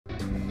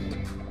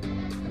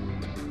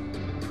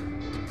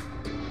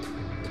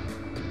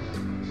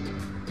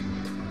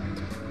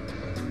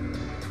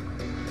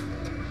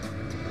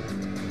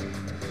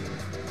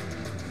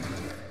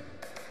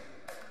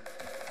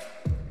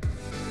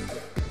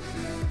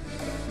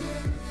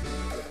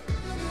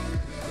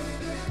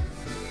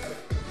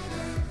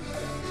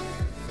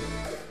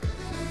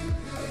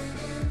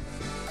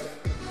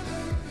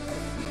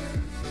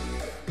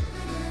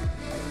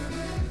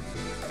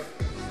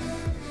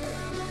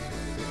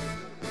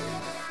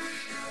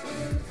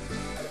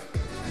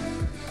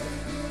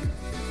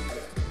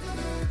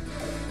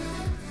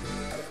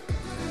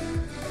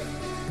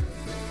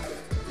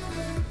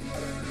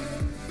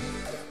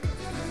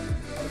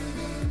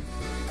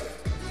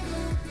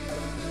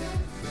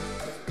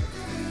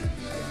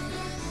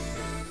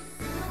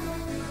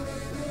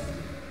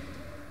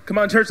Come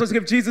on, church, let's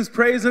give Jesus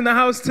praise in the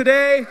house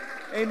today.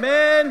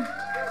 Amen.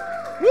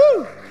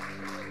 Woo!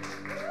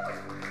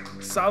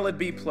 Solid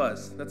B+.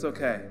 That's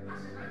okay.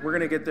 We're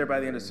going to get there by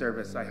the end of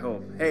service, I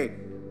hope. Hey,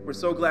 we're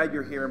so glad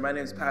you're here. My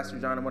name is Pastor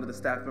John. I'm one of the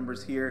staff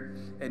members here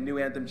at New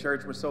Anthem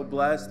Church. We're so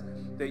blessed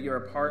that you're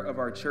a part of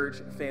our church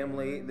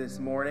family this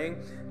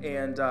morning.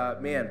 And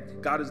man,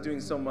 God is doing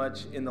so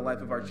much in the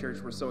life of our church.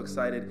 We're so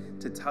excited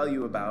to tell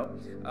you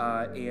about.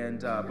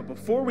 But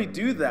before we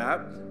do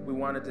that, we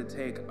wanted to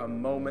take a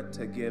moment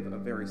to give a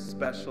very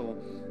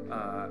special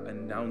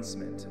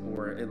announcement,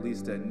 or at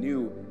least a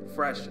new,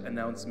 fresh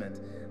announcement.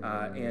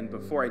 And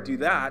before I do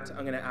that,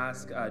 I'm going to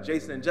ask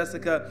Jason and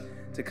Jessica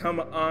to come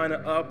on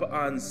up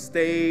on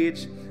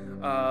stage.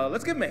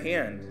 Let's give them a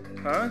hand,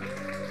 huh?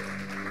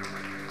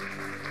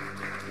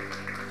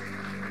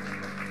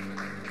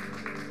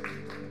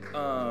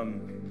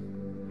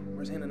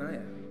 Where's Hananiah?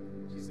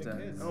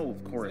 Oh,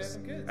 of course.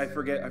 I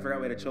forgot we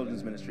had a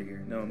children's ministry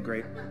here. No, I'm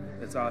great.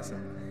 That's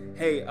awesome.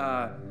 Hey,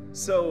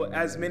 so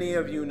as many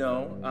of you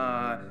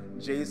know,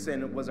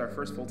 Jason was our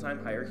first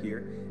full-time hire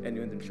here at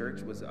New Anthem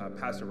Church, was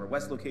pastor of our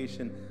West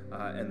location,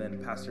 and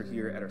then pastor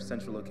here at our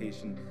Central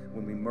location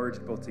when we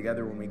merged both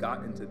together, when we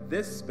got into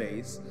this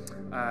space.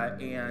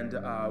 And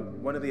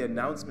one of the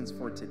announcements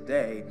for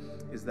today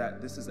is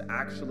that this is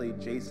actually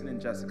Jason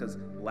and Jessica's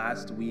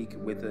last week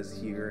with us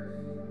here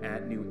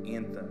at New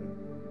Anthem.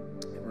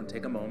 Everyone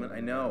take a moment.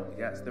 I know,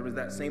 yes, there was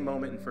that same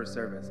moment in first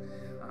service.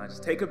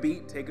 Just take a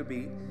beat, take a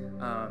beat.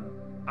 I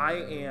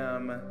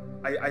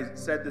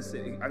said this,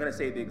 I'm going to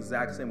say it the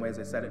exact same way as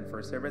I said it in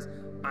first service.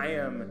 I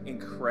am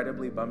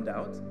incredibly bummed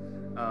out.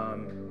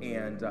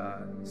 And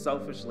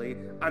selfishly,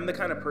 I'm the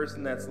kind of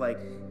person that's like,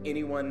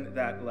 anyone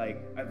that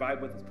like I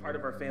vibe with as part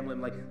of our family,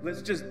 I'm like,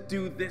 let's just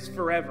do this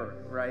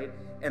forever, right?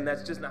 And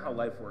that's just not how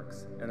life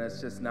works. And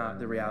that's just not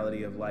the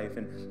reality of life.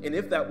 And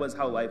if that was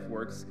how life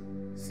works,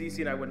 Cece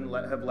and I wouldn't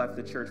have left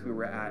the church we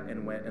were at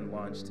and went and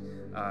launched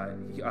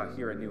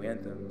here at New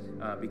Anthem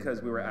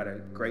because we were at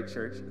a great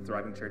church, a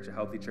thriving church, a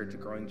healthy church, a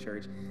growing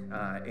church,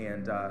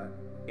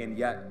 and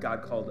yet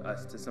God called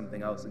us to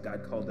something else, and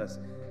God called us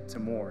to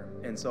more.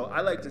 And so I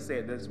like to say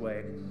it this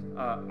way,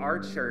 our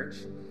church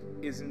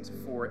isn't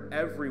for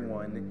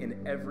everyone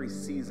in every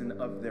season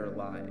of their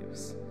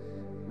lives,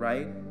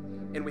 right?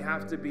 And we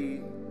have to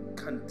be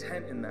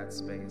content in that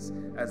space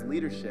as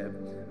leadership,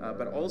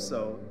 but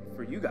also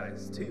for you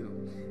guys too.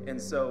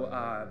 And so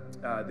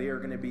they are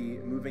going to be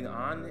moving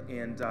on,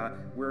 and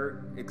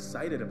we're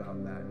excited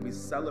about that. We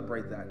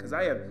celebrate that because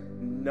I have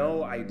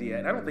no idea,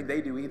 and I don't think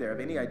they do either, have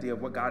any idea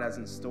of what God has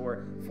in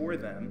store for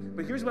them.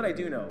 But here's what I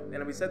do know,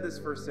 and we said this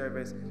first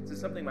service. This is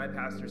something my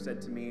pastor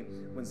said to me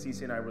when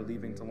Cece and I were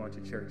leaving to launch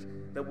a church,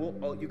 that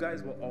you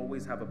guys will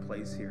always have a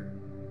place here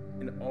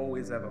and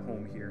always have a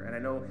home here. And I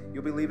know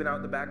you'll be leaving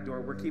out the back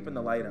door. We're keeping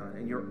the light on,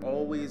 and you'll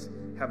always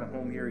have a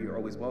home here. You're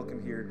always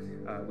welcome here.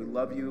 We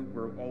love you.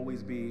 We'll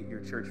always be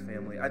your church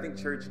family. I think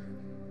church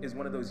is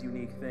one of those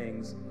unique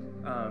things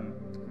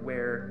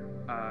where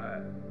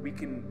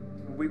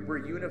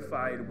we're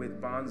unified with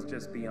bonds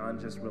just beyond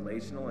just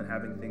relational and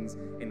having things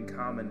in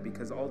common,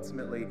 because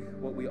ultimately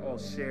what we all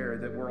share,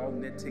 that we're all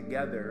knit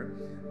together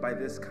by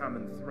this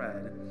common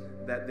thread,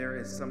 that there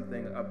is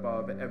something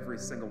above every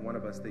single one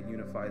of us that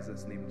unifies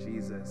us named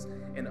Jesus.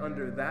 And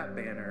under that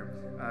banner,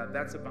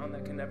 that's a bond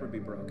that can never be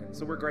broken.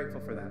 So we're grateful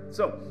for that.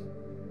 So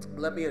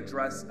let me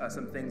address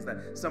some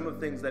of the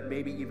things that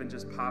maybe even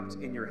just popped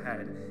in your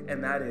head.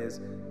 And that is,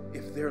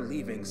 if they're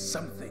leaving,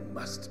 something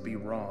must be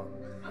wrong.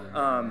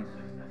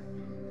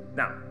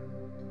 Now,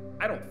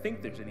 I don't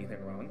think there's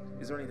anything wrong.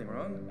 Is there anything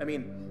wrong? I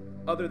mean,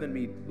 other than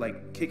me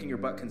like kicking your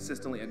butt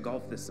consistently at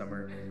golf this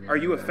summer, are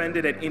you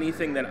offended at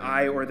anything that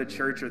I or the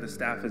church or the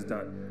staff has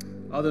done?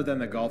 Other than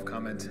the golf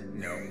comment,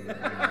 no.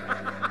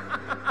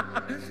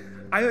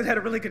 I had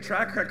a really good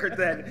track record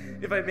then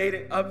if I made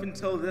it up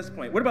until this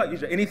point. What about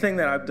you? Anything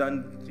that I've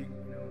done,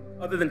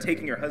 other than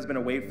taking your husband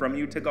away from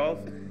you to golf?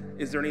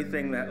 Is there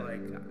anything that like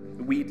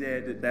we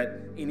did that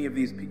any of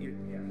these people?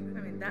 Yeah.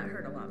 I mean, that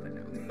hurt a lot, but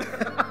no.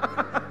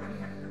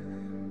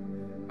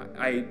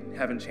 I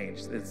haven't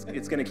changed. It's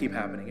going to keep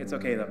happening. It's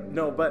okay though.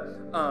 No,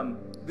 but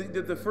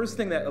the first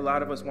thing that a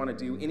lot of us want to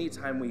do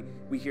anytime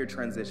we hear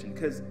transition,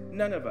 because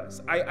none of us,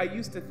 I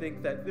used to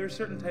think that there are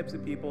certain types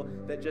of people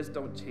that just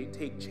don't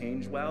take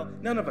change well.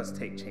 None of us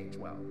take change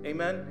well.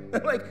 Amen?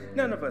 Like,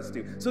 none of us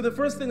do. So the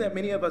first thing that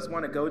many of us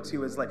want to go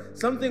to is like,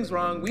 something's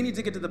wrong. We need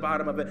to get to the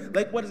bottom of it.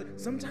 Like, what is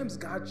it? Sometimes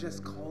God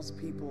just calls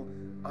people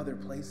other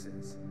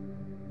places.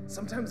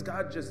 Sometimes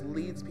God just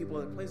leads people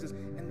other places,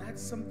 and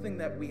that's something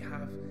that we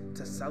have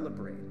to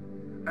celebrate.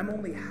 I'm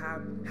only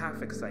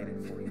half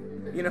excited for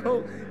you, you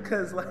know,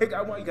 because like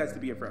I want you guys to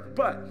be here forever.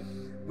 But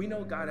we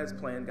know God has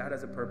planned, God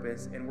has a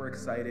purpose, and we're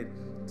excited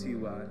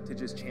to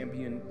just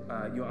champion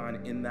you on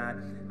in that.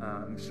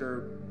 I'm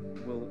sure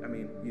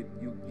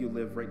you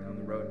live right down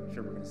the road. I'm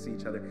sure we're going to see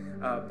each other.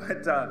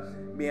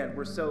 Man,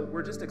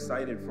 we're just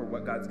excited for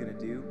what God's going to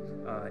do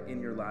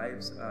in your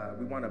lives.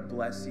 We want to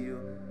bless you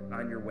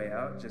on your way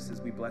out, just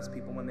as we bless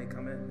people when they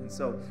come in. And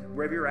so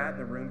wherever you're at in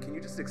the room, can you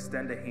just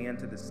extend a hand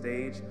to the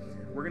stage?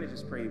 We're going to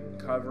just pray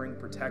covering,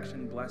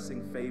 protection,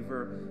 blessing,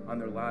 favor on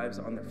their lives,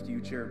 on their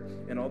future,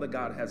 and all that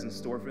God has in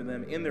store for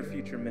them in their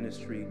future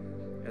ministry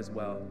as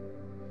well.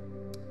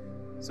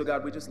 So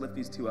God, we just lift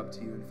these two up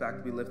to you. In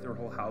fact, we lift their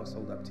whole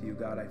household up to you,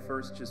 God. I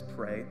first just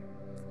pray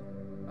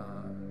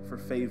for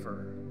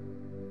favor.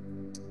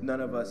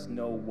 None of us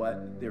know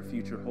what their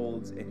future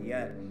holds, and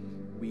yet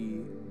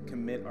we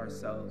commit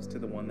ourselves to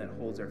the one that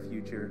holds our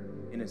future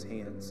in his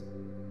hands.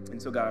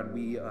 And so God,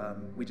 we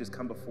just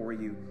come before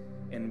you,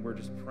 and we're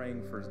just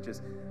praying for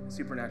just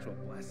supernatural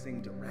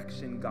blessing,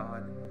 direction,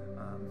 God,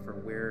 for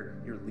where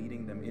you're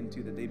leading them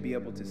into, that they'd be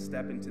able to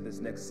step into this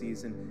next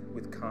season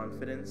with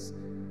confidence,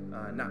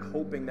 not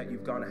hoping that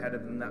you've gone ahead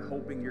of them, not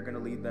hoping you're going to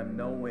lead them,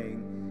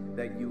 knowing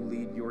that you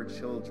lead your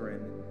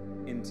children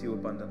into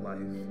abundant life.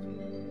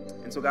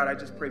 And so God, I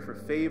just pray for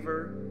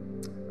favor.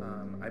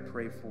 I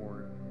pray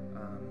for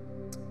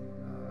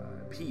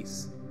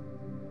peace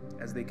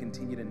as they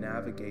continue to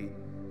navigate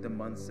the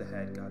months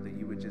ahead, God, that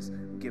you would just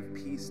give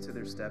peace to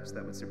their steps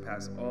that would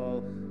surpass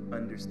all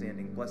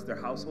understanding. Bless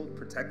their household,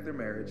 protect their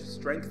marriage,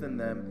 strengthen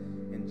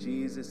them in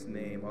Jesus'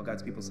 name. All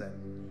God's people said,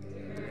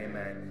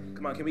 amen.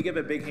 Come on, can we give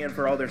a big hand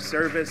for all their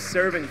service,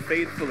 serving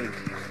faithfully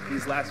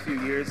these last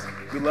few years?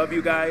 We love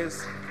you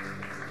guys.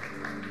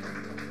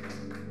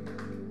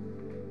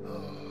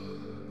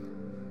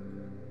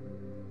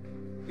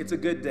 It's a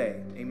good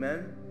day,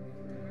 amen?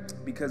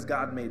 Because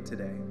God made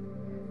today.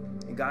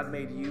 And God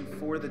made you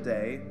for the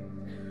day,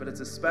 but it's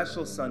a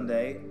special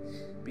Sunday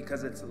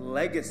because it's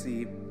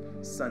Legacy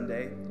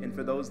Sunday. And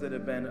for those that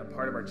have been a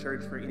part of our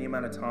church for any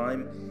amount of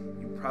time,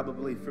 you're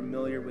probably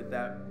familiar with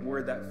that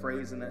word, that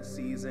phrase, and that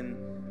season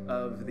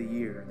of the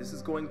year. This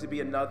is going to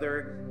be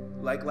another,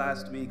 like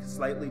last week,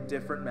 slightly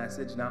different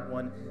message, not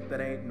one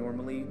that I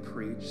normally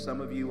preach.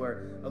 Some of you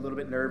are a little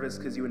bit nervous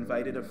because you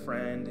invited a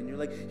friend and you're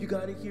like, you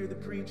got to hear the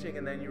preaching.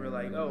 And then you were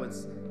like, oh,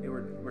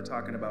 we're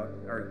talking about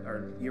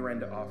our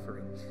year-end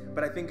offering.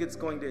 But I think it's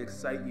going to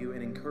excite you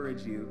and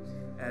encourage you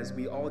as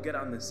we all get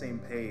on the same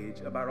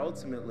page about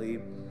ultimately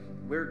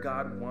where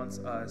God wants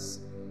us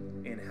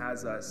and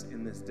has us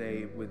in this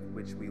day with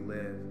which we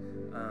live.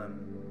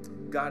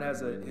 God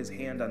has his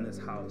hand on this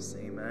house,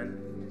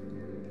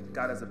 amen.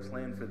 God has a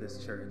plan for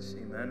this church,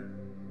 amen.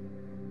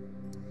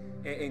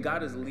 And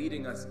God is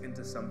leading us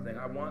into something.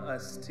 I want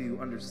us to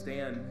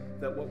understand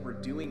that what we're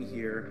doing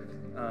here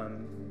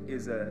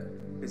is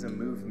a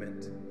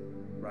movement,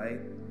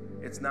 right?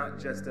 It's not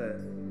just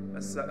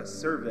a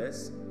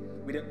service.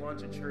 We didn't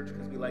launch a church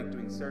because we like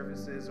doing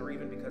services or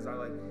even because I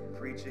like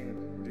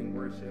preaching, doing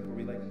worship, or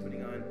we like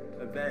putting on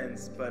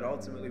events, but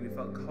ultimately we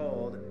felt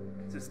called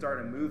to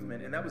start a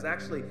movement. And that was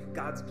actually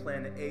God's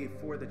plan A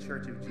for the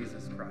Church of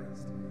Jesus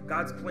Christ.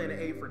 God's plan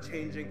A for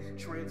changing,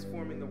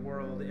 transforming the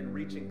world, and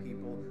reaching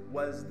people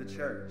was the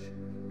church.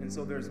 And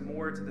so there's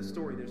more to the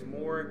story. There's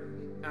more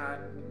at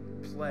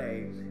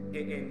play.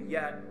 And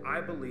yet, I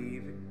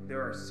believe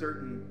there are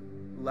certain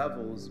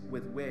levels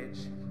with which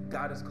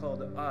God has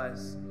called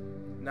us,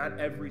 not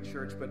every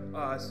church, but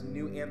us,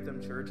 New Anthem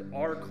Church,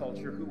 our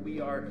culture, who we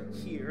are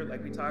here,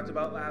 like we talked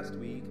about last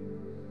week,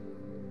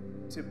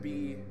 to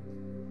be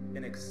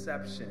an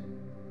exception.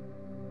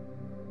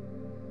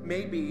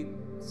 Maybe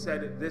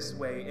said it this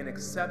way, an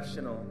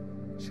exceptional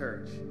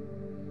church.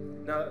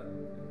 Now,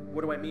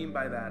 what do I mean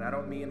by that? I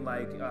don't mean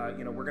like,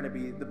 we're going to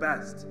be the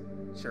best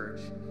church.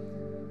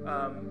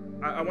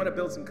 I want to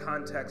build some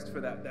context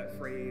for that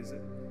phrase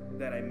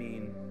that I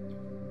mean.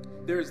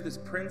 There's this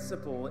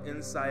principle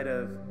inside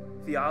of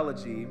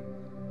theology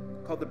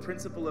called the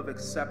principle of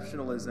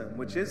exceptionalism,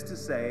 which is to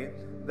say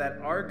that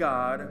our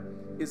God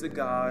is a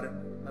God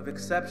of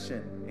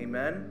exception.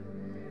 Amen?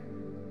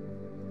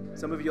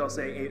 Some of you all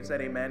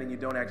said amen, and you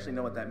don't actually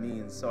know what that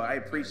means, so I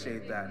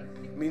appreciate that.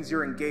 It means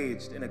you're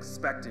engaged and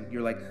expectant.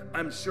 You're like,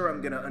 I'm sure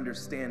I'm going to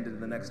understand it in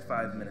the next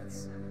 5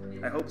 minutes.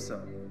 I hope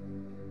so.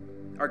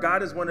 Our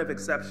God is one of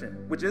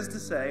exception, which is to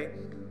say,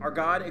 our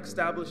God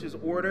establishes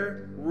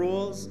order,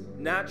 rules,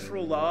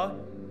 natural law,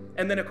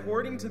 and then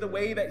according to the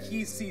way that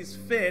he sees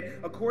fit,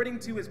 according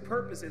to his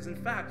purposes. In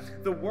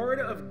fact, the Word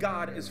of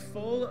God is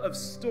full of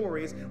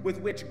stories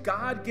with which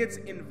God gets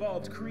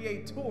involved.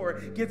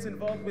 Creator gets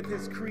involved with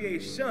his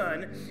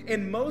creation.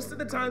 And most of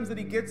the times that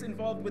he gets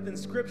involved within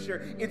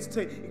Scripture, it's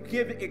to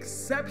give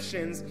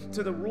exceptions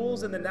to the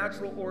rules and the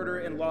natural order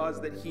and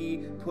laws that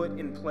he put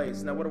in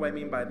place. Now, what do I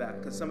mean by that?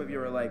 Because some of you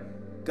are like,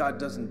 God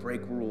doesn't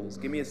break rules.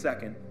 Give me a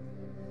second.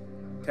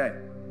 Okay.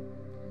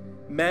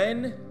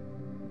 Men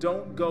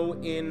don't go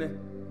in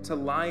to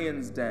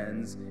lions'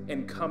 dens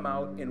and come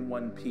out in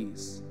one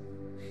piece.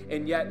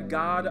 And yet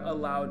God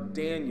allowed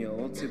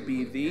Daniel to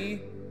be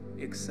the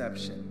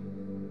exception.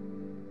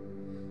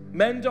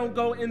 Men don't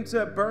go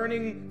into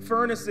burning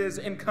furnaces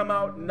and come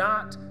out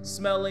not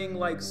smelling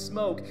like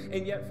smoke.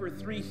 And yet for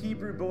 3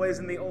 Hebrew boys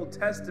in the Old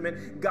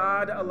Testament,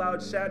 God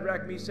allowed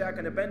Shadrach, Meshach,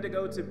 and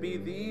Abednego to be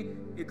the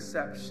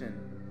exception.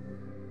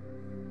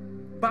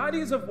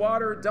 Bodies of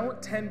water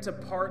don't tend to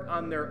part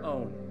on their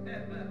own.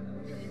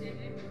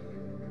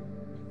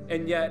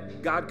 And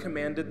yet God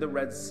commanded the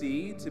Red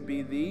Sea to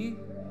be the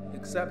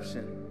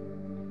exception.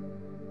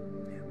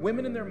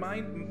 Women in their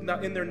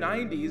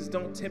 90s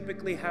don't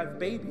typically have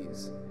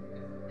babies.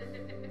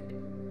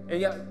 And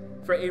yet,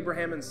 for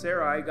Abraham and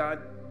Sarai,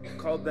 God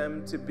called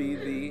them to be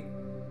the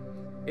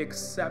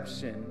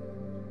exception.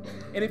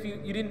 And if you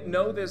didn't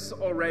know this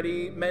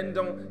already, men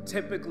don't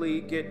typically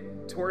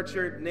get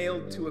tortured,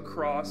 nailed to a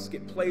cross,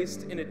 get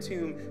placed in a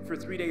tomb for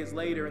 3 days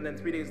later, and then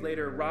 3 days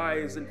later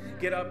rise and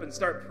get up and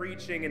start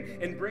preaching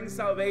and bring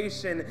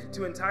salvation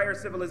to entire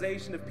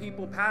civilization of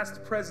people,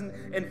 past, present,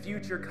 and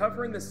future,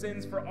 covering the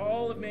sins for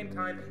all of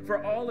mankind,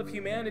 for all of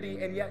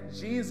humanity. And yet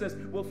Jesus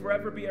will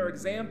forever be our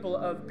example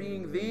of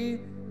being the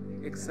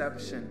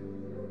exception.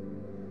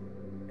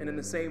 And in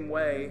the same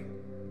way,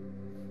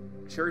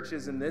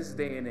 churches in this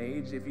day and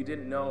age, if you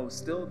didn't know,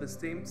 still the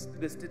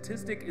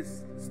statistic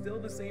is still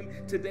the same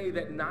today,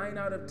 that 9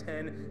 out of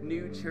 10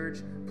 new church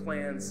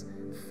plants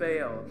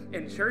fail.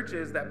 And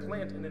churches that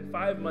plant and then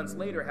 5 months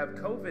later have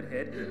COVID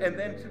hit, and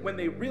then when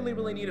they really,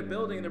 really need a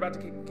building and they're about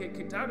to get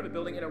kicked out of a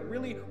building in a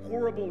really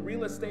horrible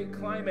real estate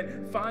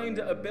climate, find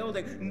a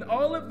building. And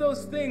all of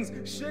those things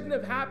shouldn't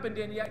have happened,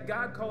 and yet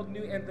God called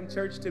New Anthem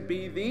Church to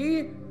be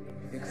the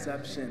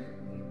exception.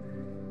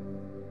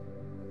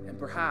 And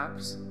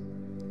perhaps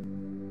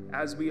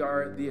as we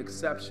are the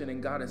exception,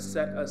 and God has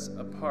set us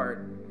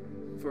apart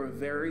for a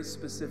very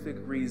specific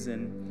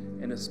reason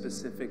and a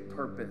specific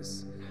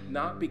purpose.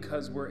 Not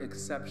because we're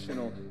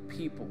exceptional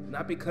people,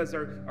 not because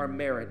our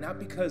merit, not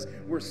because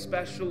we're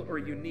special or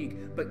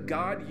unique, but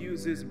God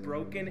uses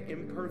broken,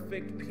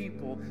 imperfect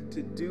people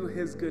to do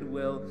his good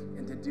will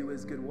and to do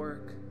his good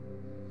work.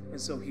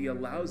 And so he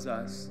allows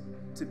us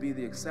to be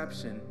the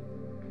exception,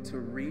 to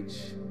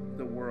reach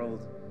the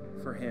world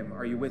for him.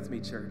 Are you with me,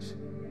 church?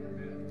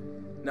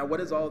 Now,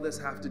 what does all this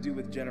have to do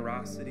with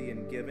generosity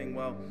and giving?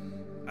 Well,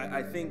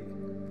 I think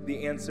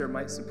the answer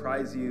might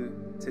surprise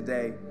you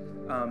today.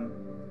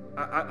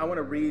 I want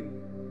to read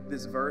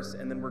this verse,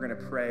 and then we're going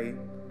to pray,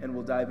 and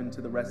we'll dive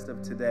into the rest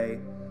of today.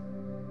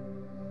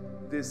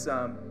 This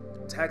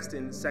text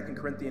in 2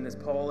 Corinthians,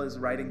 as Paul is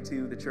writing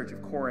to the church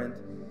of Corinth,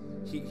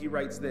 he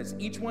writes this: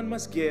 each one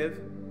must give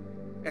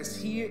as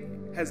he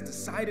has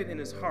decided in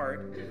his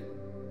heart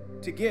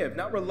to give,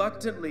 not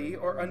reluctantly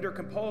or under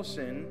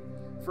compulsion,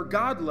 for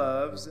God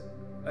loves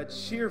a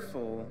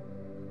cheerful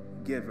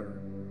giver.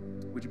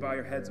 Would you bow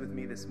your heads with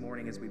me this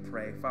morning as we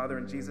pray? Father,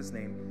 in Jesus'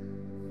 name,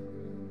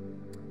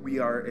 we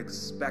are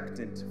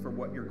expectant for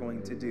what you're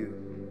going to do.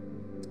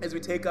 As we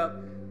take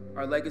up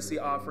our legacy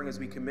offering, as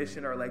we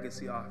commission our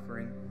legacy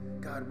offering,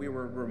 God, we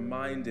were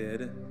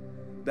reminded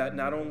that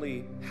not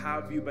only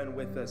have you been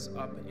with us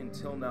up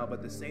until now,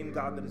 but the same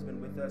God that has been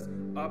with us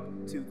up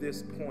to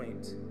this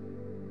point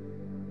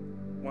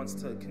wants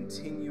to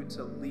continue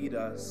to lead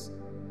us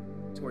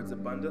towards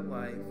abundant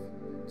life,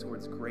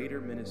 towards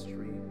greater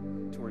ministry,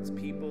 towards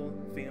people,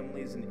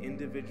 families, and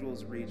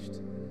individuals reached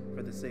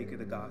for the sake of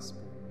the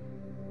gospel.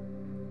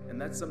 And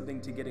that's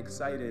something to get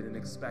excited and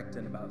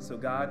expectant about. So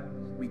God,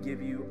 we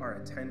give you our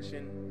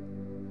attention.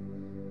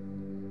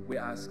 We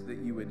ask that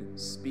you would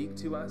speak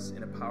to us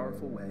in a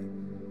powerful way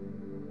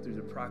through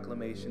the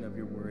proclamation of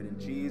your word. In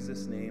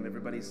Jesus' name,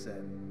 everybody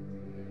said,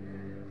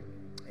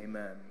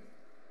 amen.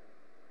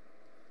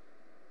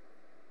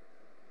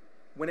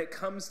 When it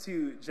comes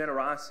to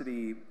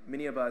generosity,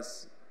 many of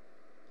us,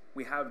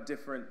 we have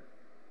different,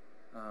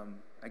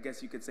 I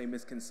guess you could say,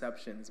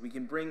 misconceptions. We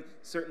can bring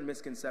certain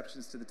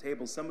misconceptions to the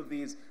table. Some of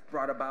these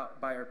brought about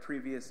by our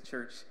previous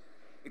church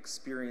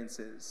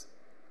experiences.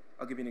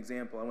 I'll give you an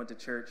example. I went to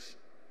church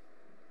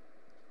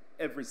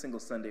every single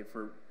Sunday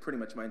for pretty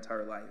much my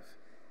entire life.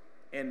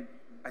 And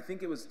I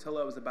think it was till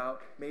I was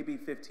about maybe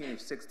 15 or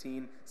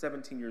 16,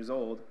 17 years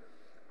old,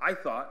 I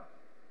thought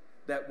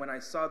that when I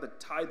saw the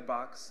tithe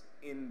box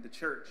in the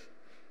church,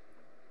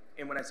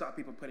 and when I saw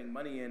people putting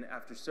money in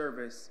after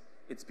service,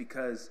 it's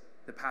because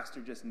the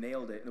pastor just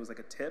nailed it, and it was like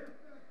a tip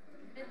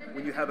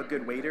when you have a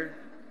good waiter.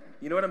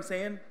 You know what I'm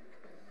saying?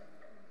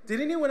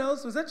 Did anyone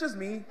else? Was that just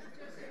me?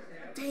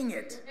 Dang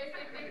it.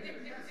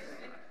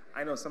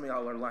 I know some of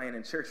y'all are lying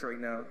in church right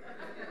now.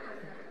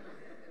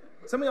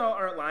 Some of y'all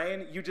aren't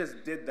lying, you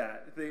just did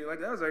that. Like,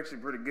 that was actually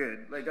pretty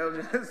good. Like, I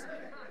was just...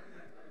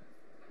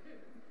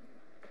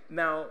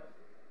 Now,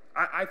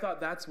 I thought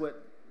that's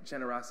what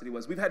generosity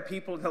was. We've had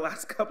people in the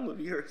last couple of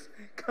years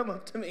come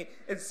up to me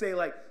and say,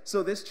 like,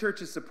 so this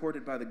church is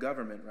supported by the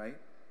government, right?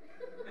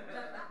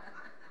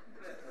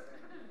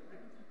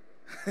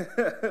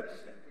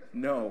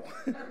 No.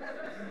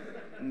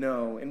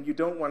 No, and you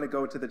don't want to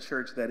go to the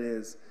church that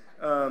is.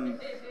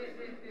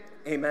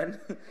 Amen?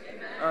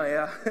 Oh,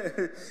 yeah.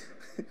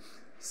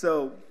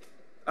 So,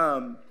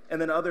 and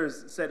then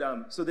others said,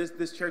 so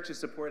this church is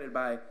supported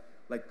by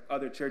like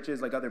other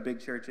churches, like other big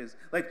churches.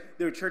 Like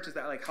there were churches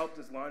that like helped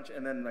us launch,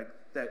 and then like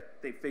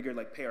that they figured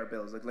like pay our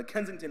bills. Like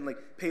Kensington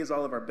like pays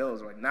all of our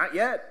bills. We're like, not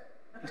yet.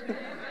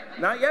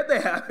 Not yet, they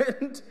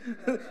haven't.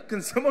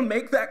 Can someone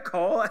make that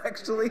call,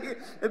 actually?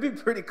 It'd be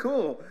pretty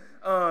cool.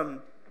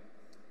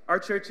 Our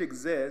church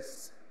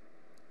exists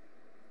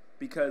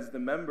because the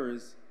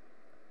members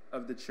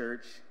of the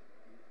church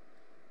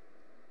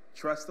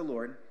trust the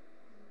Lord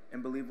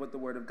and believe what the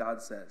Word of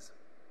God says.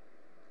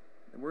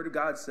 The Word of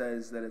God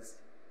says that it's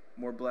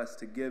more blessed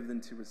to give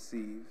than to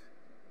receive.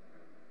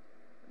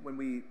 When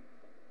we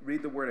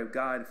read the Word of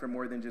God for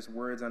more than just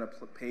words on a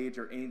page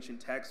or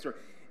ancient text, or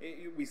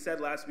we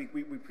said last week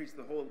we preach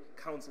the whole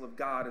counsel of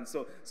God, and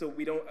so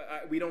we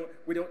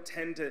don't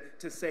tend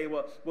to say,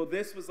 well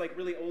this was like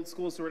really old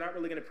school, so we're not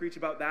really going to preach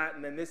about that,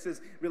 and then this is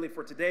really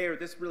for today, or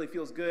this really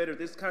feels good, or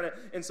this kind of,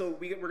 and so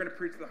we're going to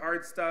preach the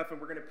hard stuff, and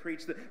we're going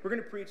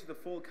to preach the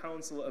full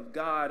counsel of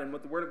God. And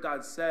what the Word of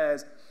God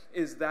says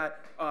is that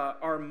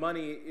our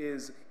money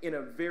is in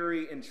a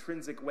very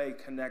intrinsic way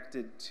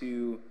connected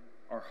to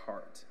our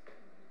heart.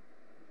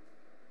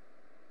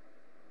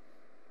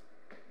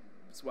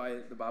 That's why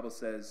the Bible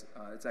says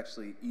it's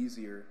actually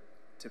easier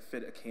to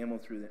fit a camel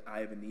through the eye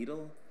of a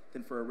needle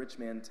than for a rich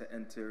man to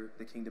enter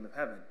the kingdom of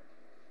heaven.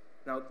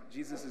 Now,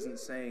 Jesus isn't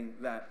saying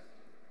that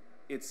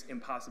it's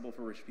impossible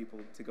for rich people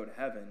to go to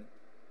heaven.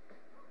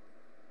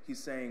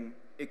 He's saying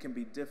it can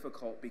be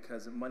difficult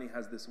because money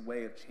has this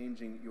way of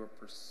changing your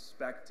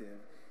perspective,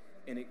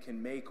 and it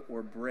can make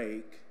or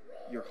break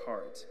your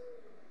heart.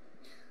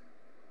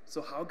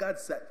 So how God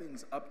set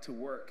things up to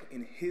work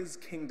in his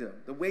kingdom,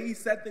 the way he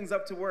set things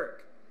up to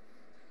work,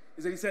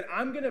 is that he said,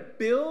 I'm going to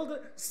build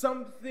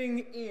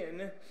something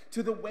in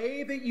to the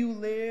way that you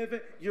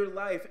live your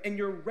life and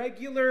your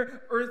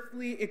regular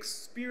earthly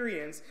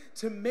experience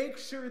to make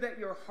sure that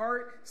your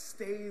heart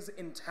stays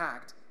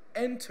intact.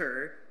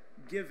 Enter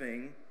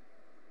giving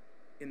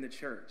in the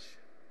church.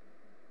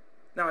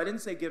 Now, I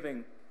didn't say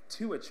giving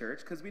to a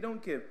church, because we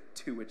don't give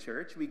to a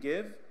church. We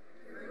give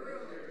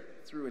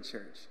through a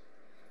church.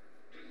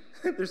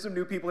 There's some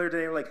new people here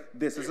today who are like,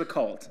 this is a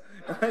cult.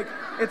 Like,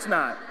 it's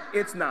not.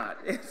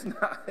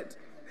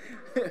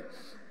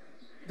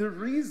 The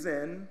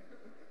reason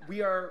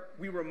we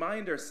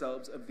remind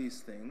ourselves of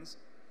these things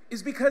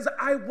is because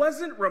I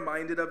wasn't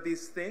reminded of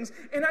these things,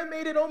 and I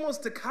made it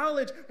almost to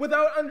college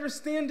without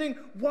understanding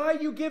why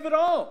you give it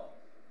all.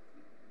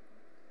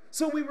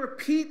 So we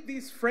repeat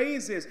these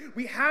phrases.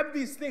 We have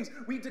these things.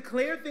 We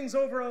declare things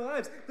over our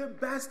lives. The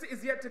best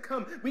is yet to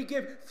come. We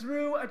give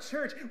through a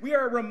church. We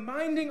are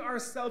reminding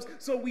ourselves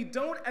so we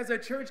don't, as a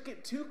church,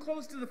 get too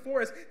close to the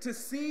forest to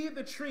see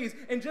the trees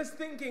and just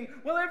thinking,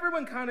 well,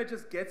 everyone kind of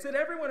just gets it.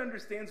 Everyone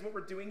understands what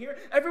we're doing here.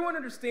 Everyone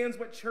understands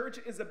what church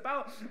is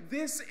about.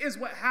 This is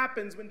what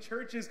happens when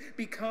churches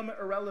become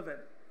irrelevant.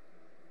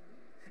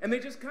 And they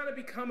just kind of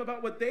become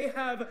about what they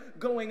have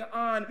going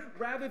on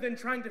rather than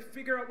trying to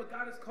figure out what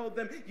God has called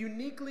them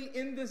uniquely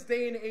in this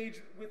day and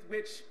age with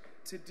which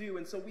to do.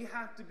 And so we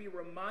have to be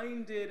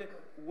reminded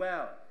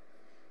well,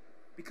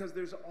 because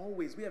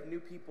we have new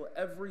people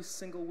every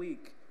single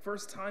week,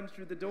 first time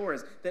through the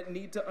doors, that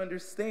need to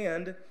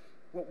understand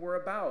what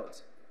we're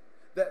about.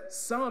 That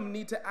some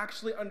need to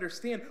actually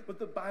understand what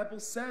the Bible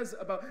says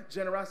about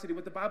generosity,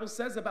 what the Bible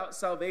says about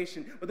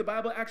salvation, what the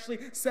Bible actually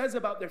says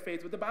about their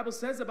faith, what the Bible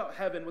says about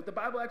heaven, what the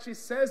Bible actually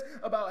says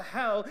about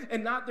hell,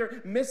 and not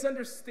their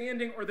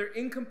misunderstanding or their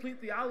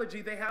incomplete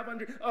theology they have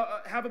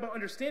about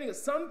understanding it.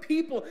 Some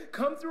people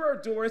come through our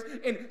doors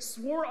and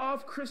swore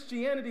off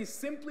Christianity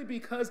simply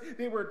because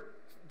they were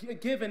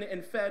given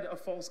and fed a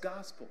false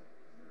gospel.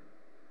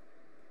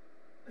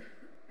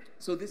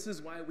 So this is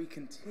why we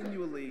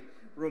continually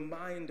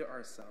remind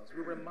ourselves.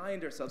 We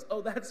remind ourselves,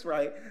 oh, that's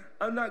right.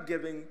 I'm not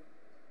giving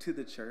to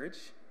the church.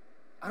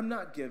 I'm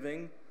not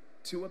giving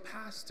to a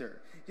pastor.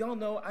 Y'all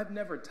know I've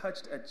never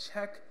touched a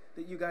check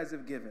that you guys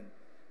have given.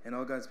 And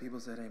all God's people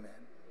said, amen.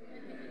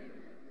 Amen.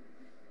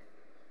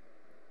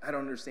 I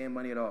don't understand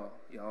money at all,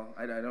 y'all.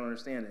 I don't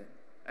understand it.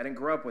 I didn't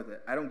grow up with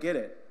it. I don't get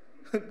it.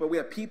 But we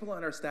have people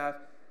on our staff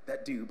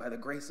that do, by the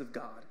grace of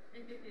God.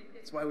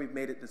 That's why we've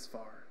made it this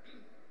far.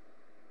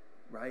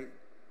 Right?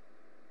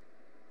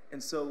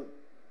 And so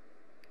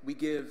we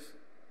give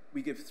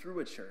through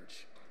a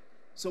church.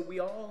 So we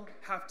all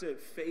have to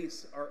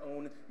face our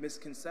own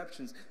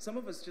misconceptions. Some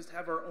of us just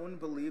have our own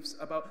beliefs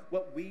about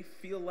what we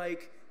feel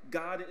like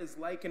God is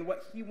like and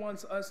what he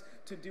wants us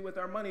to do with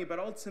our money. But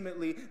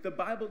ultimately, the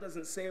Bible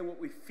doesn't say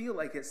what we feel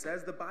like it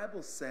says. The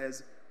Bible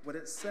says what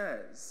it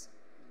says.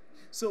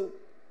 So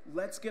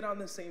let's get on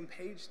the same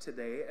page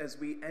today as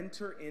we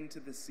enter into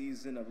the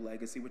season of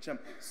Legacy, which I'm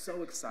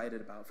so excited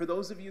about. For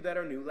those of you that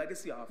are new,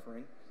 Legacy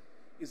Offering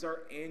is our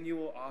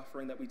annual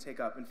offering that we take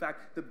up. In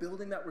fact, the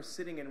building that we're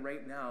sitting in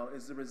right now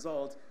is the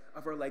result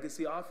of our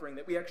Legacy Offering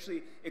that we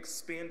actually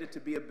expanded to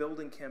be a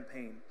building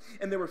campaign.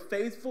 And there were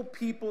faithful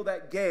people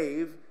that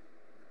gave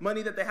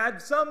money that they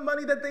had, some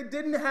money that they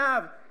didn't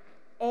have,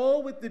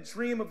 all with the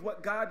dream of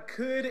what God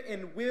could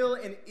and will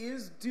and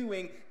is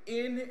doing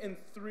in and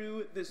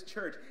through this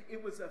church.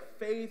 It was a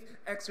faith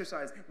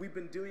exercise. We've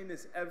been doing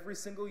this every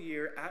single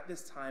year at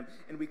this time,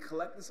 and we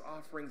collect this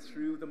offering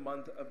through the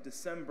month of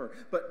December.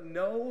 But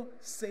no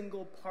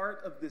single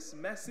part of this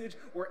message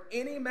or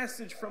any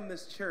message from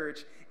this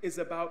church is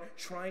about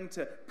trying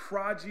to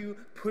prod you,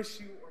 push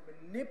you, or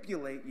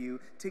manipulate you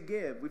to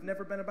give. We've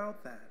never been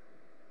about that.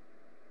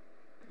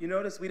 You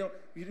notice we don't,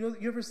 you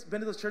ever been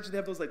to those churches, they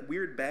have those like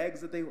weird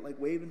bags that they like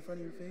wave in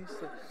front of your face?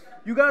 Like,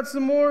 you got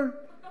some more?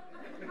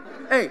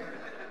 Hey,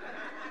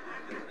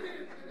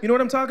 you know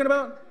what I'm talking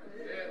about?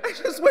 I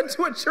just went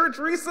to a church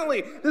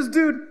recently. This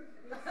dude,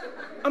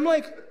 I'm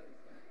like,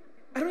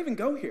 I don't even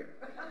go here.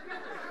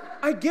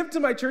 I give to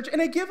my church, and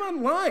I give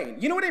online.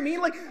 You know what I mean?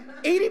 Like,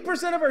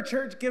 80% of our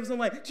church gives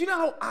online. Do you know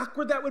how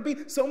awkward that would be?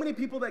 So many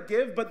people that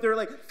give, but they're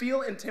like,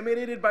 feel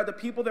intimidated by the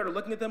people that are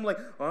looking at them like,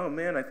 oh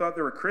man, I thought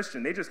they were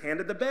Christian. They just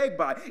handed the bag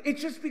by. It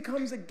just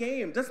becomes a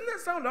game. Doesn't that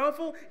sound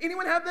awful?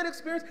 Anyone have that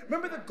experience?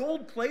 Remember the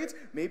gold plates?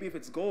 Maybe if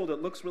it's gold,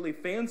 it looks really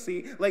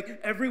fancy. Like,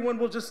 everyone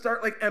will just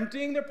start like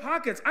emptying their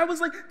pockets. I was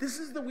like, this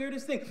is the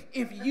weirdest thing.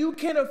 If you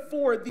can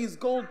afford these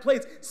gold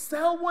plates,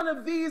 sell one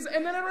of these,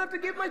 and then I don't have to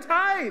give my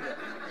tithe.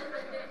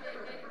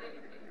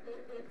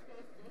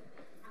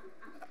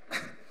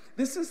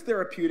 This is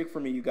therapeutic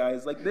for me, you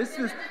guys. Like, this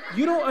is,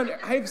 I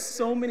have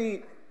so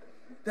many,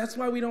 that's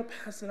why we don't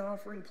pass an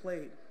offering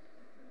plate.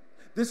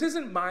 This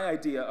isn't my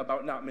idea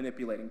about not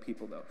manipulating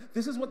people, though.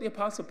 This is what the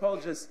Apostle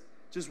Paul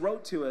just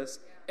wrote to us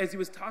as he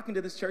was talking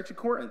to this church at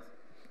Corinth.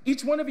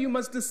 Each one of you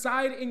must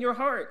decide in your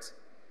heart.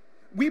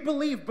 We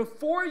believe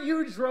before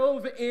you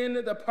drove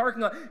in the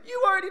parking lot,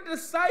 you already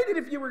decided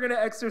if you were going to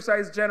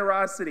exercise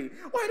generosity.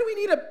 Why do we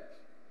need a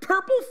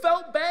purple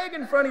felt bag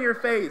in front of your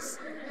face?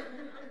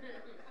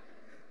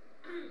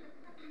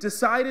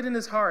 Decided in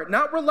his heart,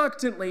 not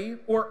reluctantly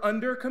or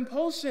under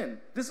compulsion.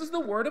 This is the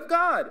word of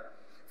God.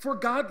 For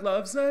God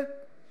loves a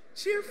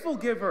cheerful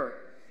giver.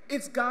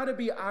 It's got to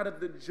be out of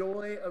the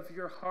joy of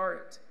your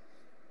heart.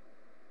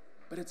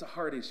 But it's a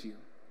heart issue.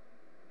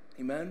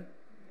 Amen?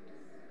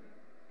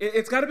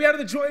 It's got to be out of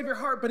the joy of your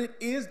heart, but it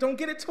is, don't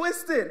get it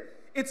twisted.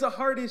 It's a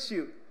heart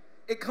issue.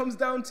 It comes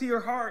down to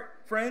your heart,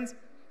 friends.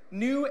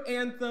 New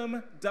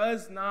Anthem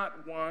does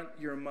not want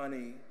your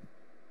money,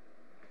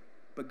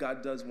 but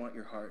God does want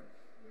your heart.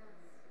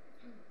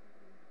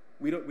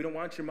 We don't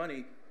want your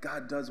money.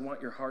 God does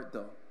want your heart,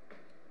 though.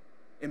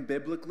 And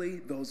biblically,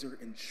 those are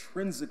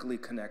intrinsically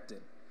connected.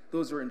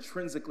 Those are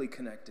intrinsically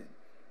connected.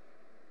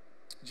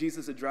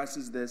 Jesus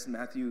addresses this in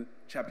Matthew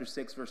chapter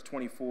 6, verse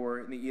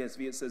 24. In the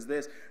ESV, it says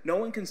this: no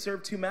one can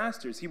serve two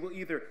masters. He will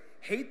either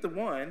hate the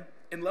one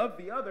and love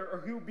the other,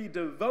 or he will be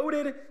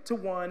devoted to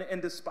one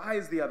and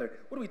despise the other.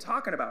 What are we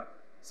talking about?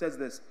 It says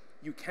this: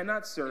 you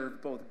cannot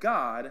serve both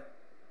God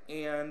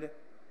and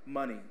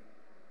money.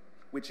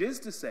 Which is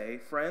to say,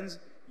 friends,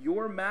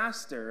 your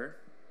master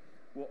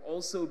will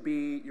also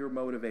be your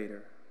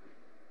motivator.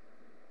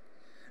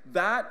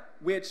 That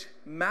which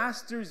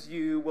masters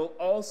you will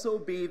also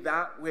be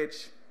that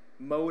which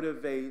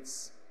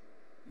motivates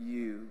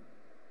you.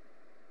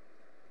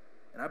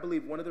 And I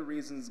believe one of the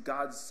reasons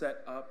God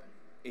set up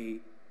a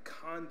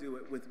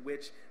conduit with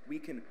which we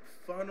can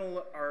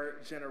funnel our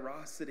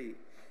generosity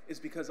is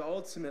because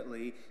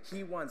ultimately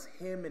he wants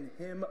him and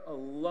him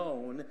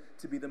alone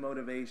to be the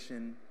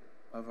motivation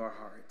of our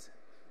heart.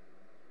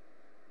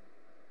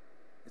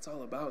 It's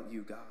all about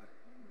you, God.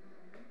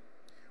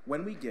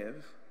 When we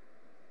give,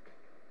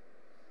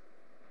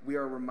 we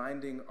are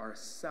reminding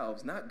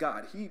ourselves, not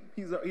God, he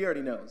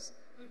already knows.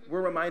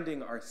 We're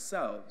reminding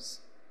ourselves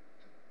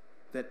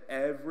that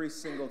every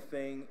single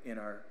thing in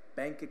our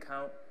bank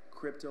account,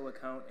 crypto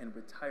account, and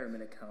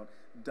retirement account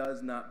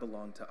does not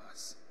belong to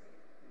us.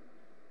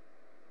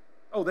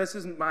 Oh, this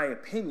isn't my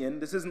opinion.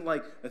 This isn't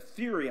like a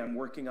theory I'm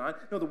working on.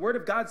 No, the Word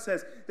of God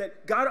says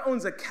that God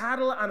owns a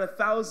cattle on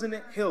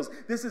 1,000 hills.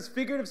 This is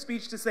figurative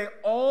speech to say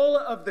all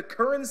of the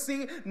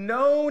currency,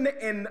 known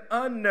and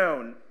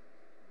unknown.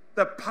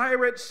 The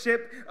pirate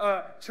ship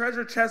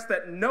treasure chest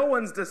that no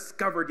one's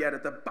discovered yet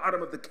at the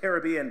bottom of the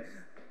Caribbean.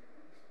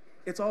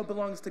 It all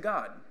belongs to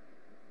God.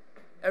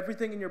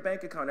 Everything in your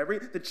bank account,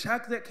 the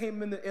check that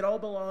came in, it all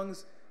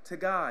belongs to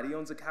God. He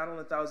owns a cattle on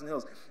 1,000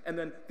 hills. And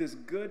then this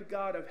good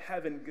God of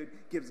heaven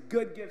gives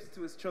good gifts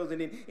to his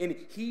children, and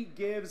he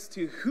gives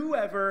to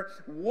whoever,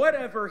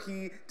 whatever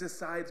he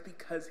decides,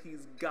 because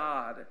he's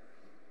God.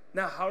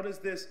 Now, how does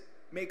this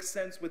make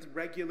sense with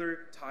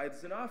regular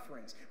tithes and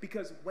offerings?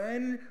 Because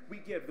when we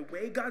give, the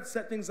way God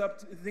set things up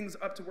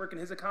to work in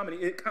his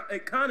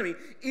economy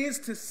is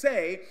to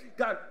say,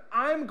 God,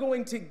 I'm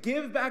going to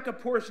give back a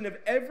portion of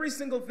every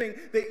single thing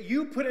that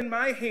you put in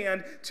my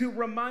hand to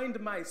remind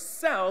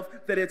myself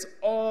that it's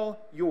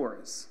all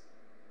yours.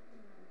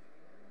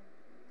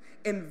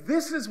 And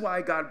this is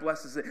why God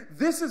blesses it.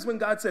 This is when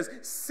God says,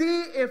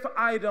 see if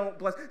I don't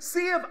bless,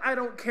 see if I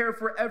don't care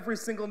for every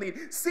single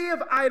need, see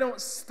if I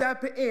don't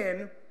step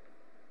in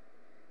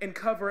and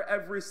cover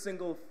every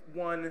single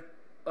one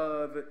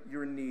of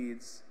your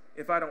needs,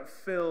 if I don't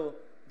fill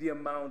the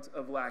amount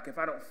of lack, if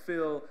I don't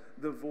fill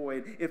the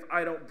void, if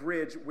I don't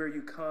bridge where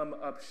you come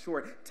up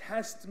short.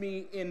 Test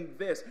me in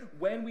this.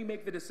 When we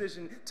make the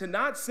decision to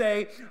not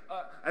say,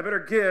 I better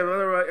give,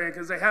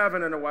 because I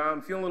haven't in a while,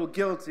 I'm feeling a little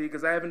guilty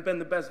because I haven't been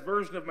the best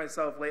version of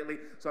myself lately,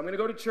 so I'm going to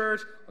go to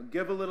church, I'll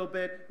give a little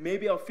bit,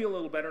 maybe I'll feel a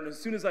little better, and as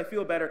soon as I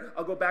feel better,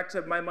 I'll go back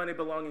to my money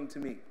belonging to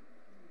me.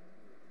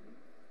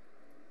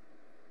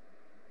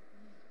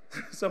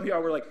 Some of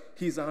y'all were like,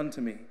 he's on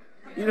to me.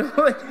 You know,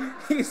 like,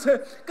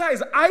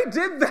 guys, I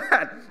did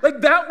that.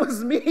 Like, that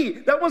was me.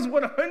 That was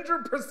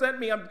 100%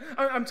 me.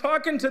 I'm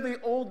talking to the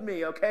old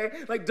me, okay?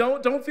 Like,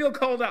 don't feel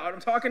called out.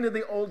 I'm talking to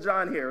the old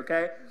John here,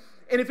 okay?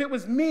 And if it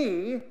was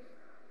me,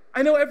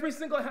 I know every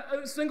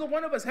single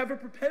one of us have a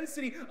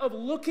propensity of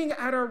looking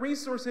at our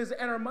resources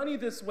and our money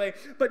this way.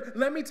 But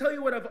let me tell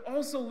you what I've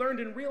also learned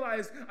and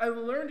realized. I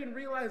learned and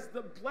realized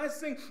the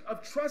blessing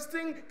of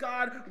trusting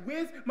God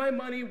with my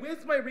money,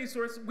 with my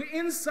resource,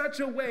 in such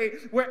a way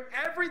where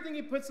everything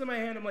he puts in my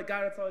hand, I'm like,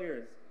 God, it's all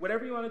yours.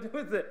 Whatever you want to do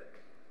with it.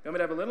 You want me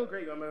to have a little?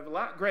 Great. You want me to have a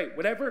lot? Great.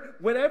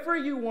 Whatever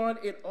you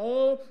want, it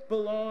all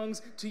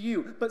belongs to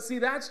you. But see,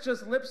 that's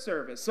just lip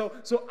service. So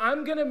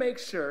I'm going to make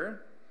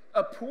sure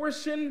a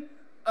portion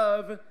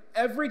of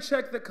every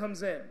check that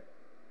comes in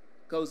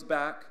goes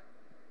back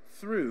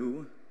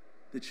through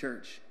the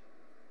church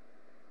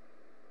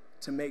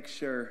to make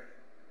sure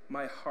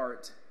my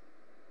heart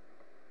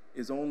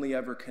is only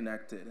ever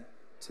connected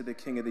to the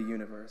King of the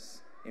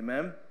universe.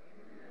 Amen?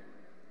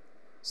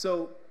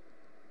 So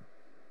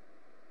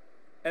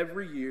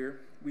every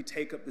year we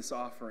take up this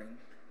offering.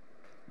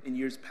 In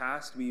years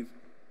past, we've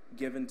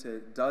given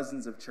to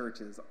dozens of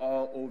churches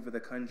all over the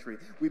country.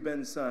 We've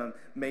been some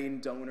main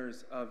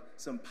donors of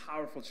some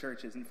powerful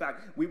churches. In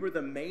fact, we were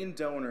the main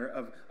donor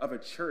of a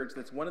church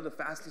that's one of the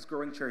fastest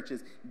growing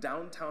churches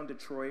downtown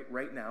Detroit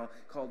right now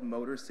called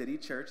Motor City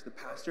Church. The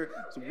pastor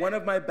is one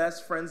of my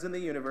best friends in the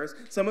universe.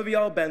 Some of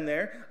y'all been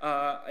there,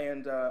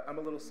 and I'm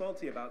a little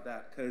salty about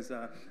that because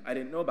I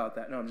didn't know about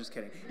that. No, I'm just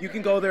kidding. You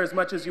can go there as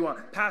much as you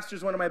want.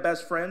 Pastor's one of my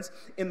best friends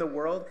in the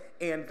world,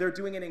 and they're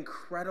doing an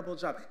incredible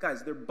job.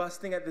 Guys, they're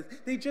busting at this.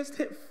 They just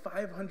hit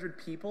 500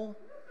 people,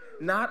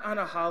 not on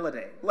a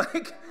holiday.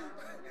 Like,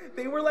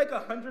 they were like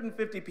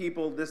 150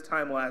 people this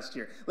time last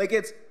year. Like,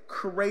 it's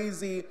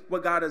crazy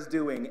what God is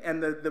doing.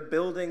 And the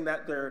building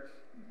that they're,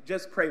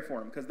 just pray for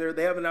them, because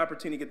they have an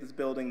opportunity to get this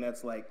building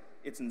that's like,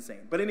 it's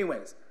insane. But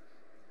anyways,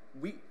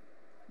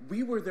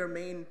 we were their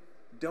main,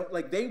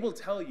 they will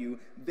tell you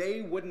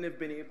they wouldn't have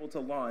been able to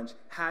launch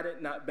had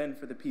it not been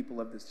for the people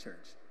of this church.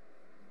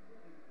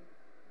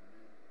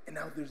 And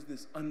now there's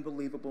this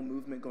unbelievable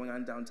movement going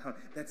on downtown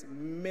that's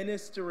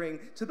ministering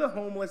to the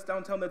homeless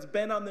downtown that's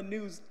been on the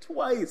news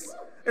twice.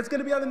 It's going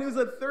to be on the news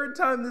a third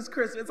time this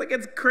Christmas.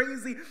 It's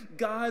crazy.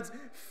 God's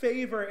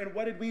favor. And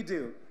what did we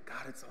do?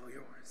 God, it's all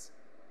yours.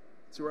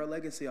 Through our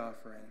legacy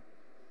offering.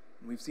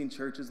 And we've seen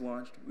churches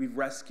launched. We've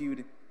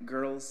rescued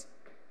girls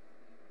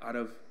out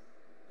of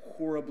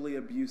horribly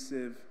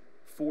abusive,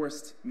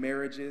 forced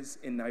marriages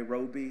in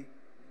Nairobi,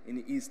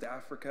 in East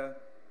Africa.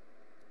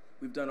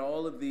 We've done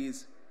all of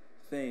these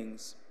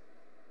things.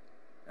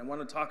 I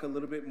want to talk a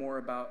little bit more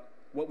about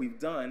what we've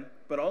done,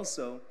 but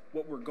also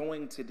what we're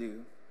going to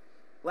do.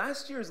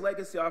 Last year's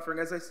legacy offering,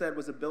 as I said,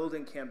 was a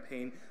building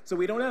campaign, so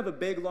we don't have a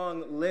big,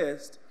 long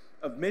list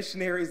of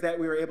missionaries that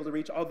we were able to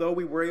reach, although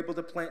we were able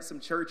to plant some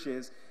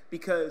churches,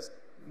 because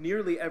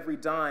nearly every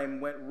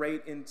dime went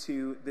right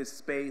into this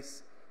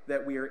space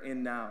that we are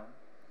in now,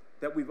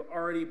 that we've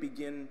already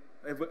begun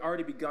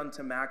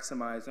to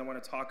maximize. I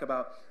want to talk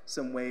about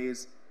some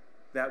ways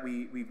that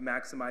we've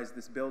maximized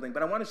this building.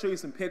 But I want to show you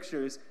some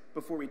pictures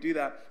before we do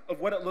that of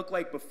what it looked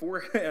like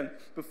beforehand,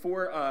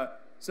 before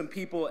some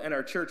people in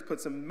our church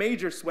put some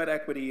major sweat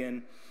equity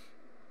in.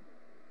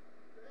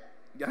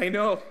 I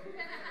know,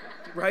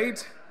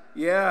 right?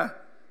 Yeah,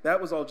 that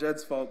was all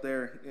Jed's fault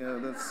there.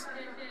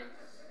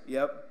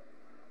 Yep.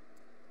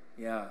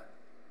 Yeah,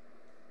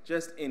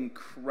 just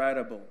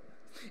incredible.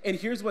 And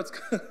here's what's...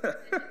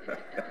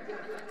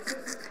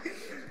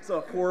 It's a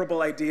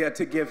horrible idea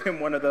to give him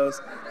one of those.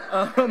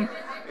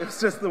 It was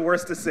just the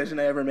worst decision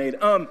I ever made.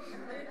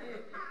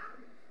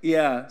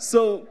 Yeah,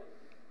 so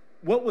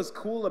what was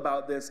cool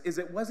about this is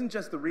it wasn't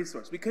just the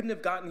resource. We couldn't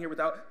have gotten here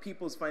without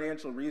people's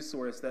financial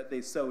resource that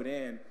they sewed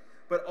in.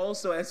 But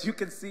also, as you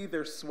can see,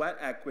 their sweat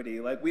equity.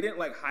 Like, we didn't,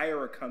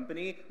 hire a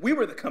company. We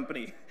were the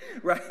company,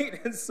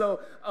 right? And so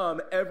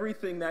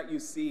everything that you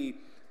see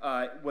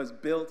was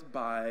built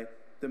by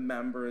the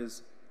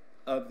members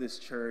of this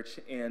church,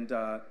 and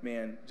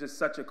man, just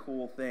such a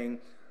cool thing.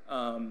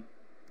 Yeah,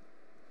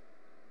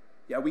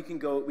 we can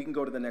go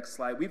to the next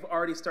slide. We've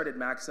already started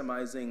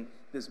maximizing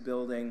this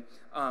building.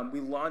 We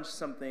launched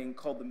something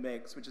called The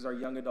Mix, which is our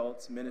young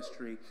adults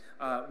ministry.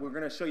 We're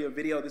going to show you a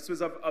video. This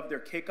was of their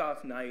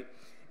kickoff night,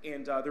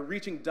 and they're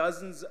reaching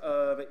dozens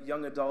of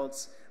young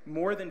adults,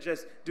 more than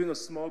just doing a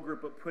small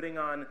group, but putting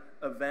on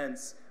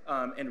events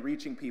and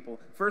reaching people.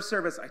 First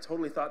service, I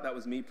totally thought that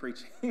was me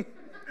preaching.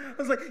 I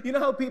was like, you know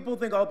how people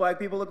think all black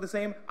people look the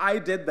same? I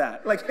did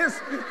that. Like,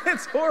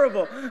 it's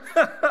horrible.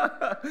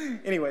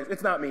 Anyways,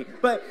 it's not me.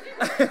 But,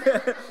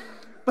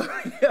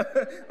 yeah,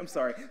 I'm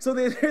sorry. So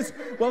there's,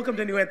 welcome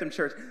to New Anthem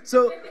Church.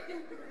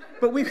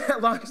 But we've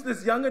launched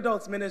this young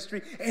adults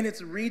ministry, and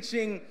it's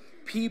reaching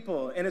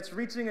people, and it's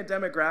reaching a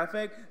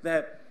demographic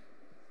that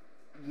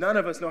none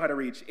of us know how to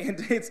reach, and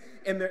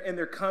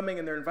they're coming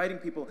and they're inviting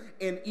people,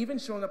 and even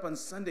showing up on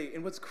Sunday.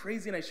 And what's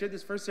crazy, and I shared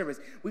this first service,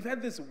 we've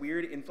had this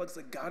weird influx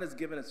that God has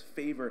given us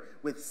favor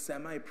with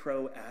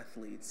semi-pro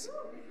athletes.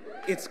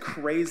 It's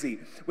crazy.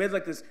 We have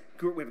like this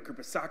group. We have a group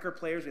of soccer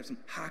players. We have some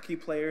hockey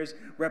players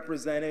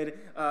represented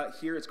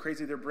here. It's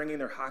crazy. They're bringing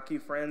their hockey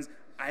friends.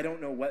 I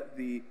don't know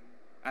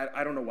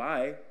I don't know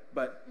why,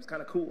 but it's kind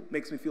of cool.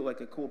 Makes me feel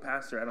like a cool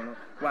pastor. I don't know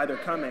why they're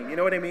coming. You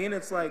know what I mean?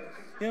 It's like,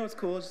 it's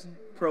cool. Just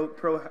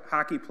pro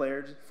hockey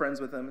player, just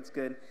friends with them. It's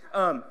good.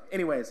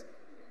 Anyways,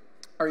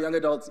 our young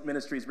adults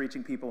ministry is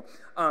reaching people.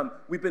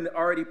 We've been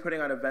already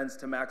putting on events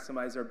to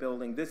maximize our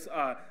building. This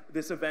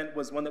event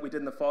was one that we did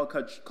in the fall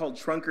called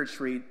Trunk or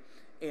Treat.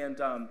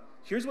 And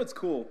here's what's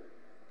cool.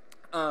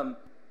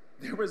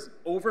 There was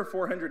over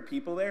 400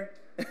 people there.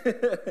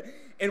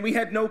 And we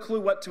had no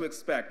clue what to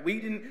expect.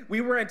 We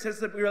were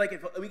anticipating, we were like,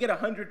 if we get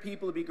 100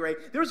 people, it'd be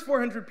great. There was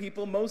 400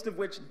 people, most of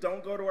which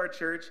don't go to our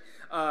church.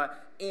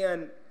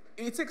 And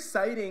it's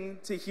exciting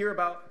to hear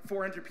about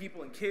 400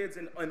 people and kids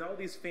and all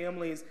these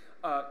families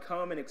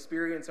come and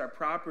experience our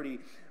property.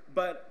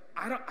 But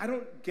I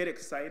don't get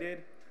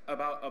excited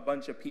about a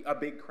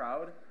big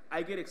crowd.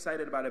 I get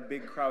excited about a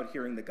big crowd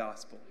hearing the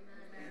gospel,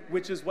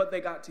 which is what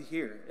they got to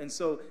hear. And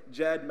so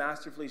Jed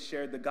masterfully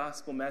shared the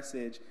gospel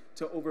message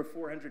to over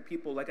 400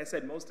 people, like I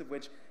said, most of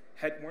which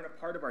weren't a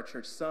part of our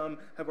church. Some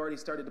have already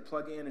started to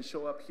plug in and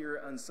show up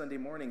here on Sunday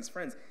mornings.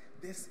 Friends,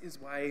 this is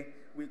why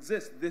we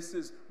exist. This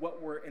is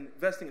what we're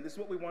investing in. This is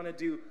what we want to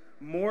do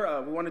more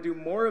of. We want to do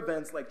more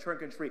events like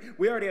Trunk and Treat.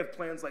 We already have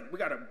plans, like, we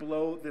got to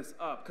blow this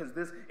up,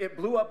 because it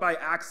blew up by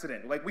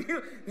accident. Like, we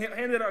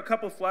handed out a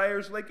couple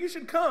flyers, like, you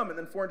should come, and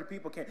then 400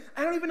 people came.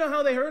 I don't even know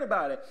how they heard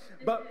about it,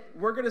 but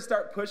we're going to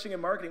start pushing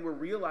and marketing. We're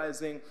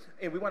realizing,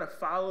 and we want to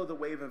follow the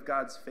wave of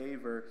God's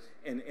favor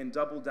and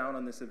double down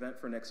on this event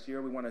for next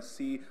year. We want to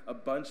see a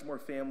bunch more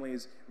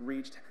families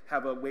reached,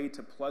 have a way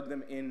to plug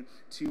them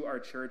into our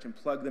church and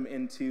plug them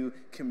into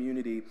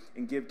community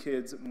and give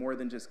kids more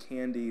than just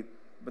candy,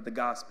 but the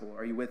gospel.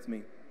 Are you with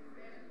me?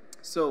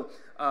 So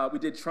we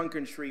did Trunk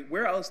and Treat.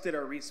 Where else did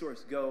our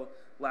resource go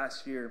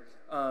last year?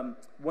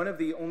 One of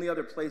the only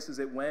other places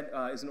it went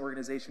is an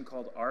organization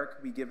called ARC.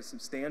 We give a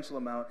substantial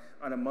amount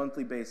on a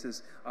monthly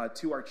basis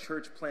to our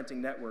church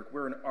planting network.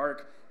 We're an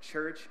ARC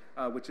church,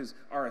 which is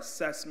our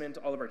assessment.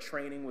 All of our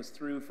training was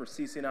through for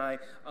CCNI.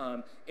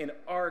 And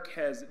ARC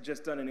has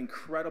just done an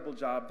incredible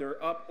job.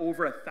 They're up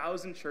over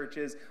 1,000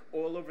 churches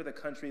all over the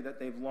country that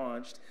they've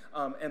launched.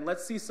 And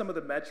let's see some of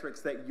the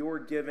metrics that your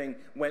giving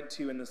went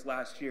to in this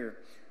last year.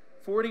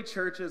 40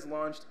 churches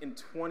launched in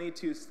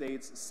 22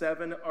 states,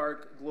 7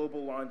 ARC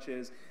global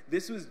launches.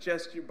 This was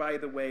just, by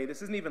the way,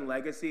 this isn't even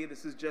legacy.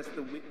 This is just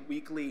the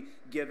weekly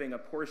giving. A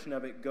portion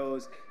of it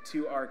goes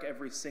to ARC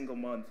every single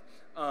month.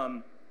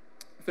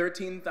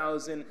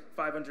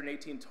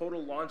 13,518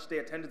 total launch day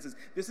attendances.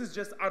 This is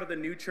just out of the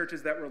new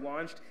churches that were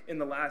launched in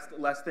the last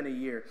less than a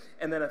year.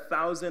 And then over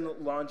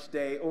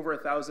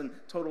 1,000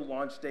 total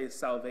launch day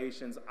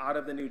salvations out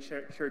of the new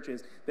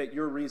churches that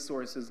your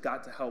resources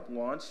got to help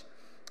launch.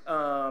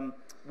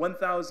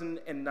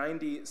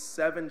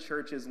 1,097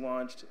 churches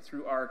launched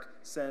through ARC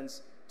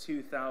since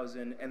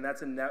 2000, and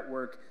that's a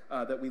network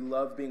that we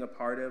love being a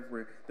part of.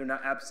 They're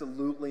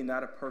absolutely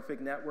not a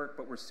perfect network,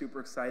 but we're super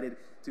excited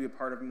to be a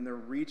part of them. They're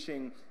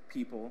reaching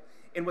people.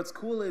 And what's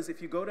cool is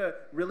if you go to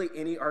really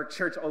any ARC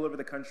church all over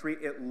the country,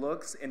 it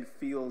looks and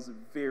feels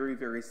very,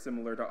 very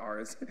similar to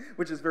ours,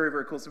 which is very,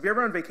 very cool. So if you're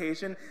ever on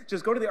vacation,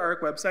 just go to the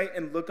ARC website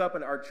and look up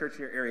an ARC church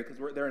in your area, because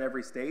they're in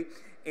every state,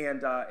 and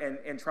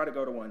try to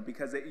go to one,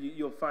 because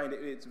you'll find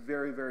it's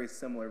very, very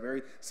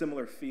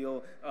similar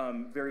feel.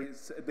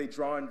 They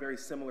draw in very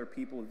similar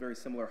people with very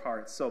similar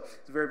hearts. So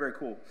it's very, very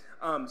cool.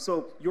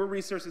 So your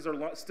resources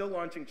are still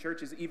launching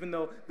churches, even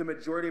though the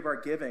majority of our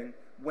giving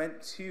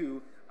went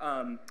to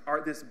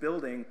this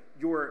building.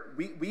 Your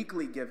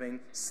weekly giving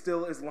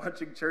still is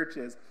launching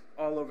churches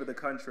all over the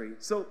country.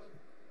 So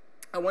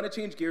I want to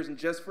change gears, and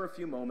just for a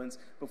few moments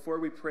before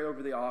we pray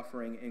over the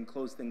offering and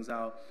close things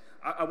out,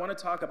 I want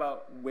to talk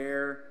about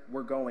where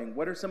we're going.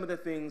 What are some of the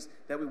things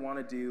that we want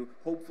to do,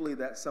 hopefully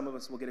that some of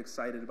us will get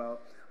excited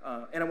about.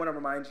 And I want to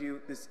remind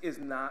you, this is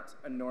not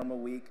a normal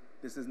week.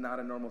 This is not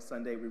a normal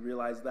Sunday. We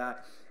realize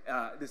that.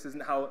 This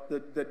isn't how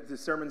the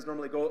sermons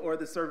normally go or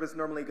the service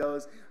normally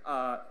goes.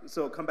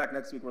 So come back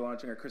next week. We're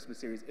launching our Christmas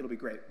series. It'll be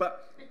great.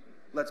 But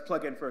let's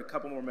plug in for a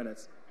couple more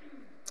minutes.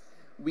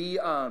 We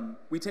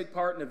take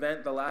part in an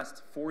event the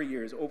last 4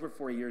 years, over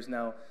 4 years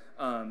now,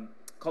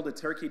 called the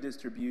Turkey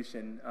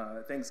Distribution,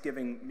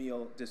 Thanksgiving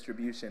Meal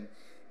Distribution.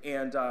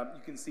 And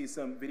you can see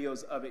some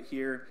videos of it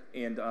here.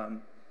 And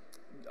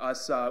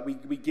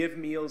we give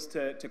meals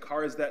to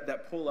cars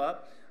that pull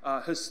up.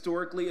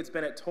 Historically, it's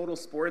been at Total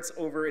Sports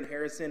over in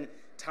Harrison,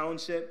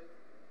 Township.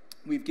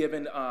 We've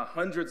given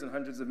hundreds and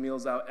hundreds of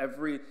meals out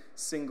every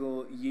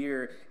single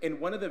year. And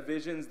one of the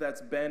visions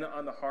that's been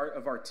on the heart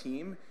of our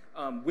team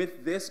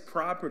with this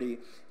property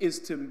is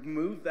to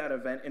move that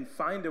event and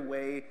find a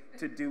way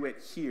to do it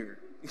here.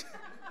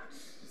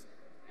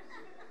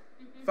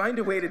 Find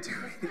a way to do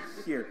it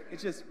here.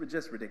 It's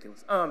just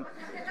ridiculous.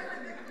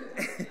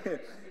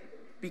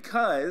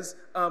 Because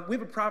we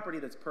have a property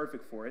that's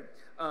perfect for it.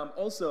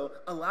 Also,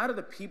 a lot of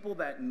the people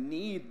that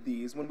need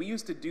these, when we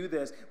used to do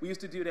this, we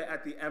used to do it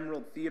at the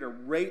Emerald Theater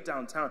right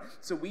downtown.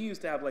 So we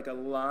used to have like a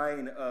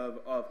line of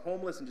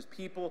homeless and just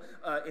people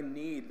in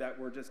need that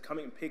were just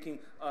coming and picking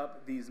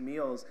up these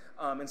meals.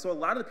 And so a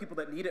lot of the people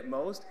that need it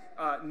most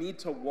need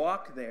to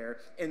walk there.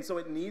 And so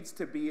it needs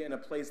to be in a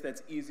place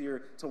that's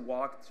easier to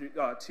walk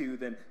to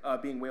than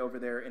being way over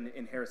there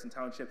in Harrison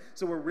Township.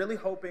 So we're really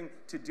hoping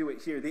to do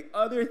it here. The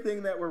other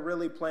thing that we're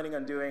really planning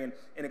on doing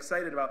and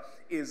excited about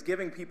is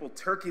giving people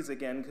turkeys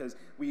again, because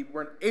we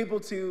weren't able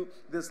to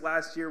this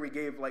last year. We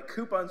gave like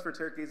coupons for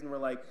turkeys, and we're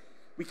like,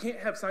 we can't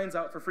have signs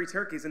out for free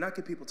turkeys and not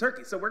give people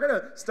turkeys. So we're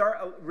going to start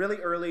really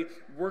early.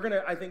 We're going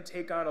to, I think,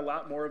 take on a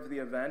lot more of the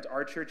event.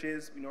 Our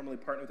churches, we normally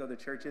partner with other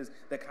churches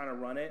that kind of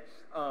run it.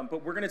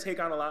 But we're going to take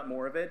on a lot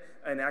more of it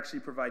and actually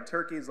provide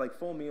turkeys, like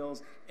full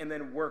meals, and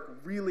then work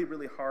really,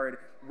 really hard.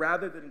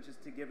 Rather than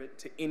just to give it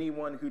to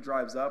anyone who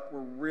drives up, we're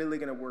really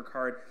going to work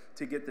hard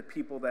to get the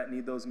people that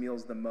need those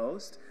meals the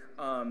most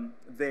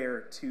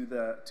there to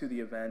the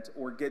event,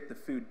 or get the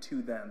food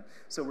to them.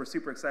 So we're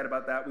super excited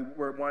about that.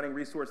 We're wanting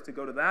Resource to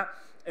go to that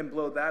and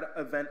blow that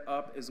event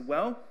up as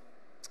well.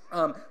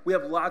 We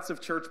have lots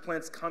of church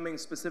plants coming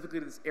specifically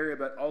to this area,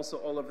 but also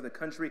all over the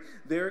country.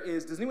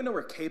 Does anyone know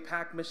where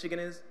K-Pac, Michigan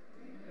is?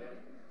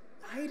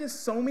 Right,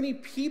 just so many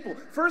people.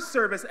 First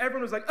service,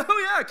 everyone was like,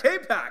 oh yeah,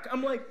 K-Pac.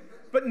 I'm like,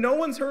 but no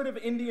one's heard of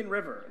Indian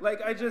River.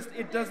 Like,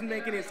 it doesn't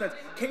make any sense.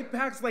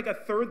 K-Pac's like a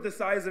third the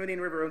size of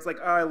Indian River. It's like,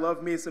 oh, I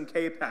love me some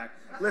K-Pac.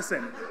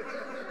 Listen,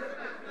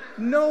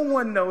 no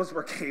one knows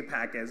where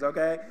K-Pac is,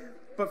 okay?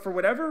 But for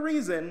whatever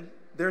reason,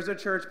 there's a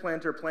church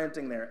planter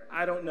planting there.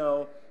 I don't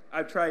know.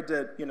 I've tried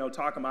to,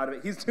 talk him out of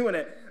it. He's doing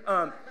it.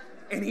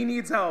 And he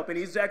needs help. And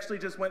he's actually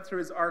just went through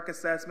his ARC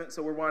assessment,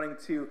 so we're wanting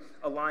to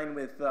align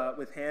with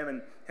him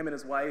and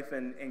his wife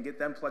and get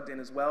them plugged in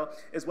as well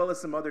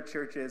as some other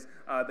churches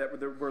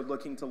that we're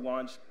looking to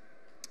launch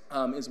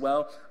as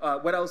well.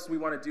 What else we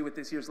want to do with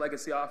this year's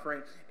legacy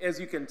offering? As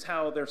you can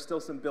tell, there's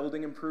still some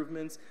building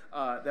improvements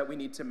that we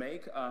need to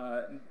make.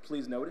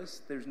 Please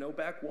notice there's no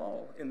back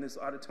wall in this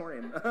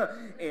auditorium,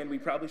 and we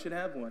probably should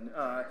have one.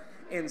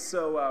 And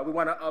so we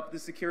want to up the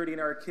security in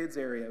our kids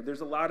area. There's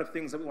a lot of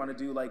things that we want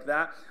to do like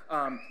that.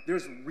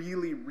 There's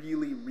really,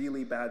 really,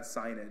 really bad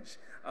signage.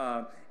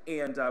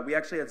 And we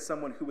actually had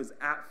someone who was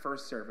at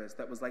first service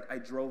that was like, I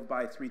drove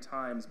by 3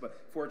 times, but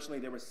fortunately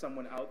there was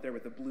someone out there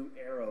with a blue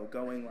arrow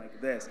going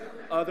like this.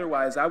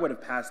 Otherwise, I would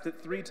have passed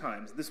it 3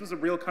 times. This was a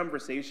real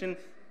conversation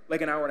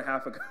like an hour and a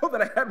half ago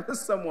that I had with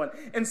someone.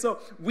 And so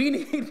we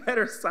need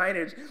better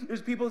signage.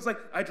 There's people that's like,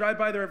 I drive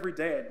by there every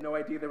day. I had no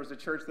idea there was a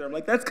church there. I'm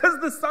like, that's because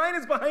the sign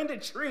is behind a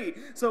tree.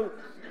 So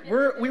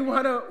we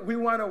want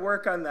to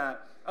work on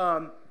that.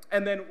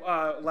 And then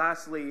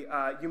lastly,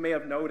 you may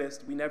have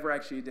noticed we never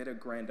actually did a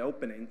grand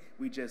opening.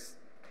 We just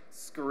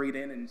scurried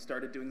in and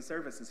started doing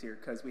services here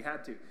because we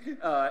had to.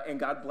 And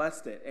God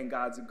blessed it, and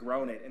God's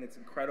grown it, and it's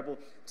incredible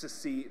to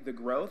see the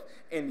growth.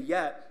 And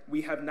yet,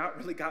 we have not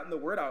really gotten the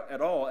word out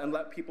at all and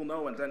let people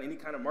know and done any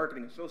kind of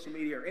marketing, social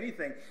media, or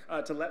anything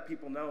to let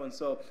people know. And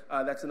so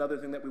that's another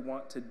thing that we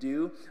want to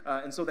do.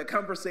 And so that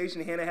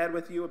conversation Hannah had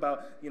with you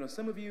about,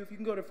 some of you, if you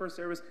can go to first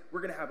service,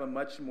 we're going to have a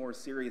much more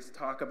serious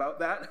talk about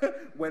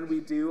that when we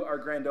do our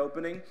grand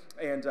opening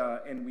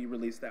and we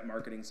release that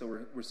marketing. So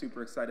we're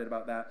super excited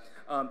about that.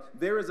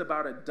 There is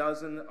about a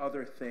dozen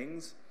other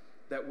things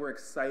that we're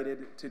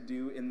excited to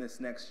do in this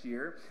next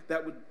year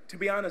that would, to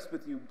be honest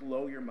with you,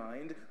 blow your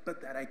mind, but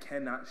that I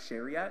cannot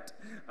share yet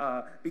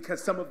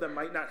because some of them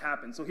might not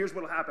happen. So here's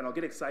what will happen. I'll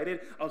get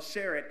excited, I'll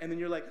share it, and then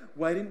you're like,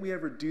 why didn't we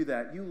ever do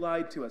that? You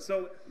lied to us.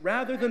 So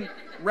rather than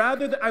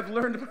I've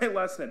learned my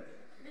lesson.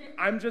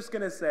 I'm just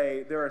going to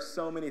say there are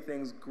so many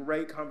things,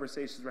 great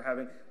conversations we're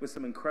having with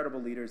some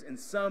incredible leaders, and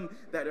some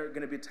that are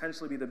going to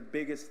potentially be the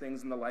biggest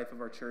things in the life of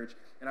our church,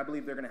 and I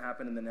believe they're going to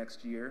happen in the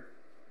next year.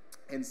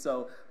 And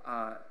so,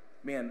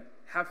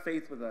 have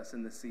faith with us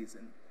in this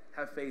season.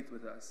 Have faith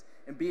with us,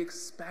 and be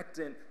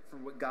expectant for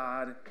what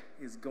God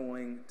is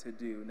going to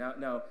do.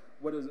 Now,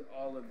 what does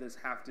all of this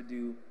have to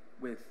do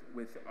with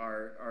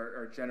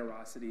our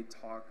generosity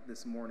talk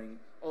this morning?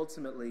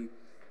 Ultimately,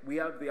 we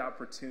have the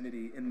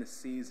opportunity in the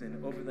season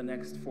over the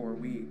next 4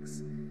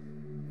 weeks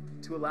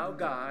to allow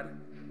God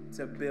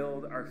to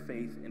build our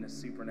faith in a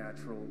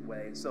supernatural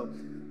way. So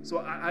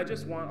I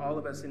just want all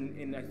of us,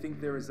 and I think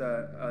there is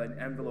an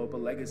envelope, a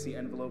legacy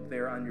envelope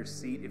there on your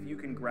seat. If you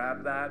can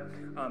grab that.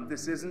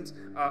 This isn't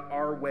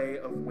our way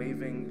of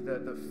waving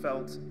the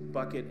felt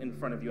bucket in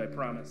front of you, I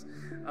promise.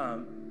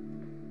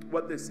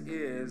 What this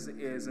is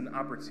an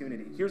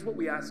opportunity. Here's what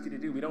we ask you to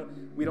do.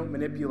 We don't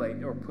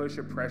manipulate or push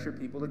or pressure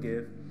people to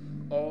give.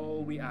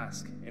 all we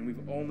ask, and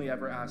we've only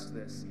ever asked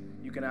this.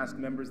 You can ask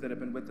members that have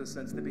been with us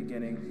since the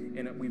beginning,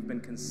 and we've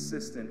been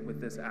consistent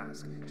with this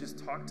ask.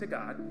 Just talk to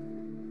God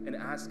and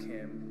ask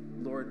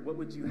him, Lord, what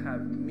would you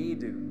have me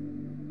do?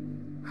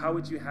 How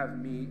would you have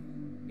me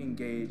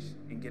engage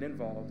and get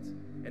involved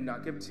and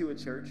not give to a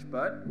church,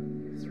 but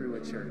through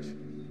a church?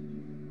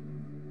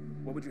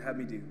 What would you have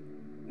me do?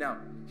 Now,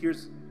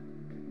 here's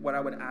what I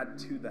would add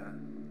to that.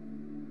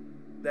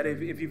 That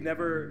if you've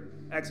never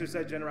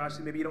exercised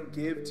generosity, maybe you don't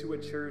give to a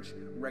church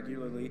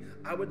regularly,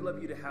 I would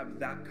love you to have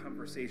that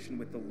conversation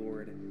with the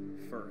Lord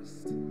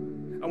first.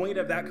 I want you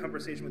to have that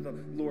conversation with the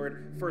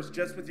Lord first,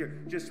 just with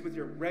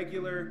your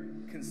regular,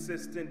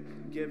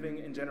 consistent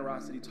giving and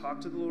generosity.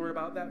 Talk to the Lord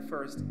about that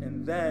first,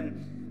 and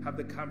then have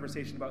the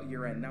conversation about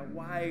year end. Now,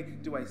 why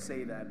do I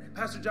say that?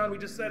 Pastor John, we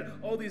just said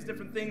all these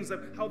different things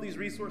of how these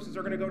resources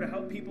are going to go to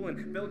help people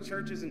and build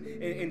churches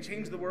and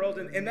change the world,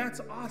 and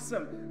that's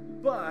awesome.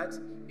 But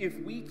if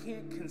we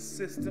can't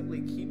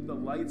consistently keep the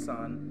lights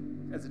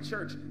on as a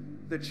church,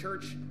 the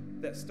church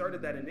that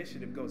started that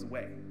initiative goes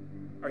away.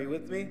 Are you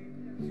with me?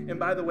 And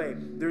by the way,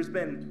 there's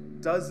been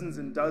dozens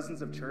and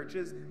dozens of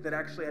churches that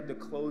actually had to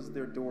close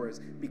their doors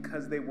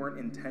because they weren't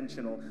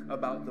intentional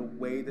about the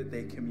way that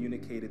they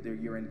communicated their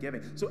year-end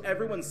giving. So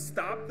everyone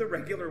stopped the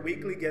regular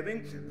weekly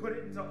giving, put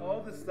it into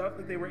all the stuff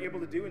that they were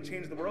able to do and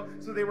change the world,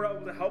 so they were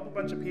able to help a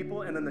bunch of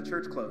people, and then the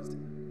church closed.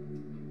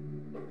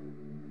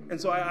 And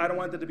so I don't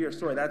want that to be our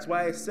story. That's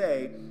why I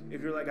say, if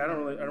you're like, I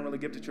don't really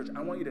give to church,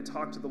 I want you to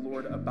talk to the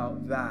Lord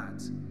about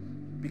that.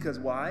 Because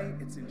why?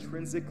 It's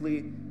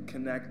intrinsically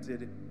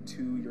connected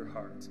to your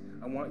heart.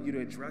 I want you to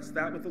address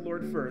that with the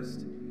Lord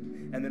first.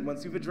 And then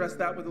once you've addressed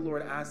that with the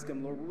Lord, ask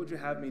him, Lord, what would you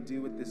have me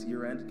do with this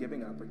year-end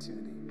giving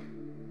opportunity?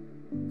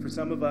 For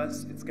some of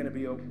us, it's going to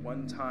be a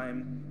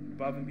one-time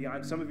above and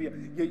beyond. Some of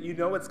you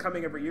know it's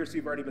coming every year, so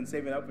you've already been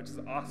saving up, which is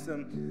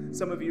awesome.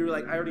 Some of you are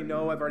like, I already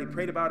know, I've already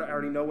prayed about it, I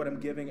already know what I'm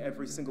giving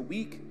every single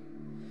week.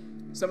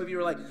 Some of you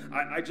are like,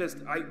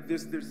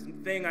 this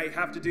thing I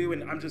have to do,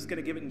 and I'm just going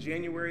to give it in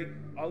January.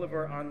 All of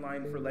our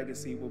online for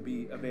Legacy will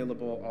be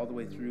available all the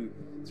way through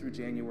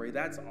January.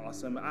 That's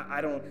awesome.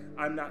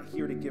 I'm not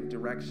here to give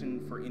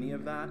direction for any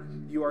of that.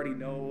 You already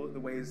know the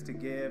ways to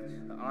give,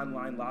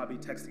 online lobby,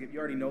 text to give. You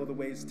already know the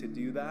ways to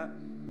do that.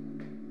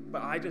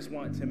 But I just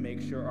want to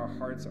make sure our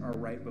hearts are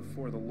right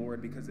before the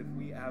Lord, because if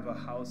we have a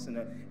house and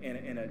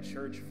a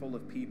church full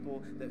of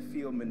people that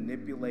feel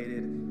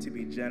manipulated to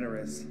be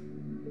generous,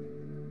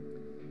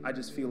 I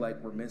just feel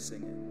like we're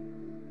missing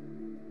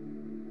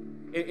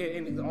it.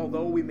 And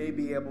although we may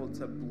be able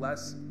to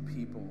bless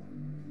people,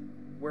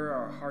 where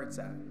are our hearts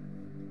at?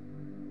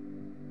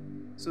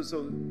 So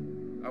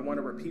I want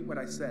to repeat what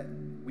I said.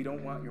 We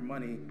don't want your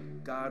money.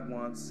 God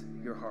wants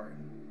your heart.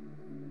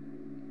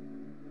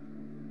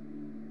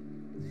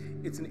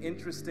 It's an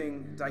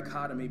interesting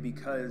dichotomy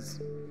because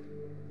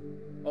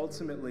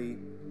ultimately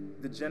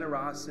the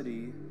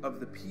generosity of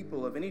the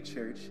people of any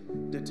church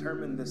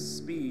determine the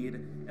speed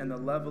and the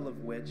level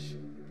of which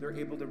they're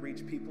able to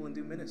reach people and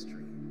do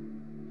ministry.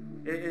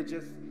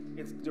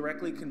 It's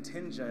directly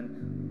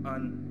contingent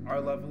on our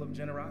level of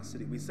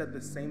generosity. We said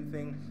the same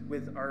thing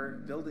with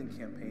our building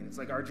campaign. It's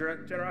like our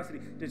generosity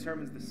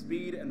determines the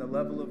speed and the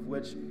level of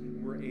which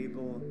we're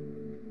able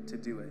to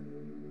do it.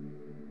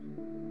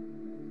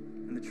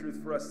 And the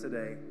truth for us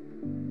today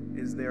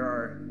is there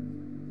are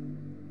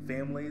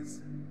families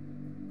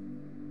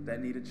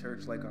that need a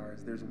church like ours.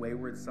 There's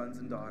wayward sons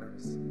and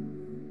daughters.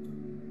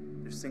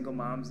 There's single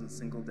moms and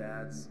single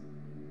dads,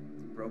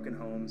 broken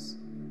homes,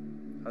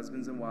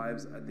 husbands and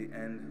wives at the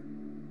end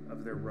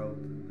of their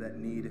rope that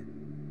need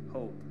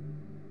hope,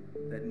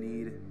 that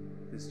need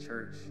this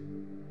church,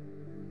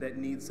 that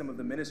need some of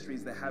the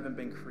ministries that haven't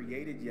been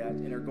created yet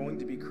and are going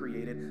to be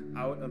created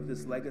out of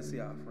this legacy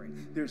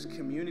offering. There's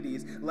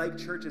communities like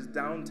churches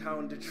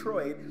downtown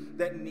Detroit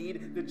that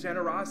need the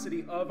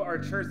generosity of our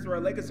church through our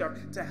legacy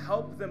offering to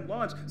help them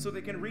launch so they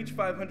can reach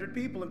 500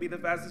 people and be the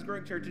fastest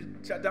growing church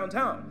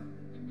downtown.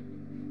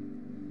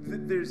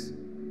 There's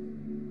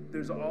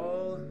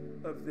all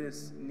of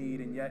this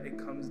need, and yet it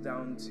comes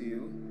down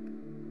to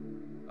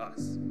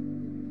us.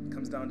 It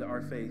comes down to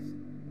our faith.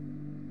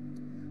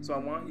 So I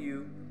want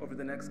you, over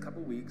the next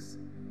couple weeks,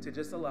 to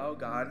just allow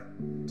God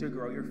to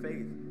grow your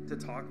faith, to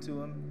talk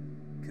to him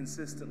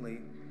consistently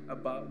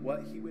about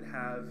what he would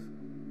have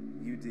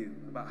you do,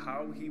 about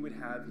how he would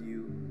have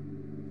you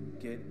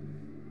get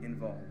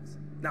involved.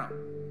 Now,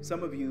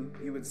 some of you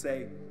would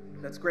say,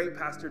 that's great,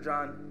 Pastor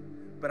John,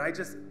 but I'm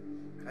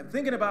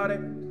thinking about it.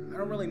 I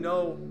don't really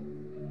know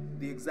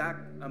the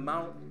exact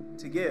amount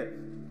to give.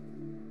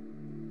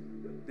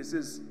 This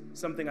is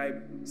something I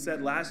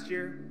said last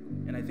year,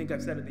 and I think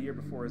I've said it the year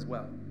before as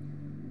well.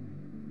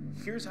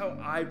 Here's how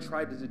I've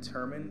tried to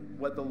determine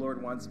what the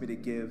Lord wants me to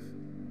give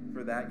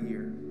for that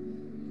year.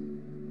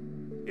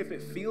 If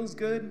it feels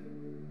good,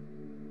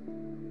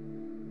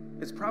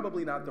 it's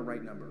probably not the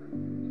right number.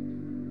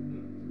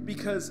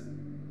 Because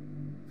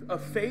a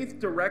faith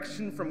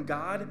direction from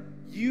God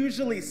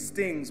usually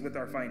stings with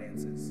our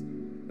finances.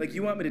 Like,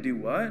 you want me to do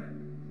what?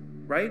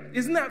 Right?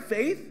 Isn't that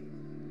faith?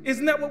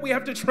 Isn't that what we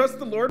have to trust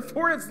the Lord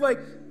for? It's like,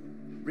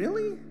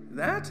 really?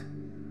 That?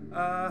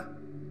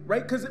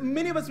 Right? Because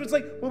many of us, it's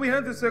like, well, we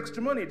had this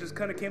extra money. It just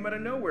kind of came out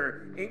of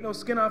nowhere. Ain't no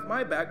skin off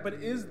my back. But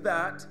is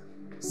that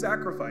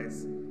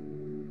sacrifice?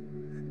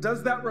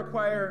 Does that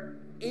require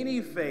any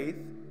faith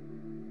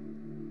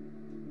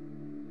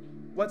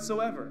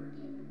whatsoever?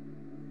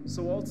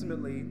 So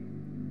ultimately,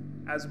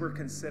 as we're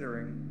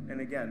considering, and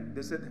again,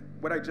 this is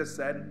what I just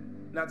said,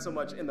 not so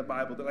much in the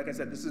Bible, but like I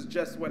said, this is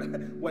just what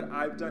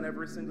I've done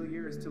every single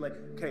year, is to like,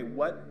 okay,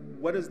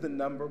 what is the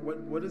number,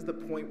 what is the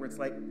point where it's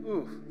like,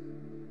 ooh,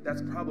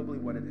 that's probably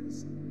what it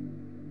is.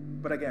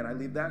 But again, I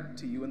leave that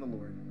to you and the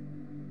Lord.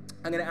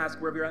 I'm going to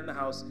ask wherever you're at in the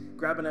house,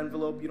 grab an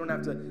envelope. You don't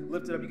have to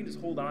lift it up. You can just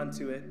hold on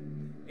to it.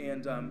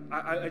 And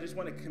I just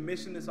want to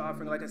commission this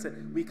offering. Like I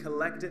said, we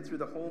collect it through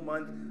the whole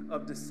month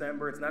of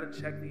December. It's not a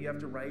check that you have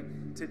to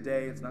write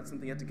today. It's not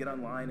something you have to get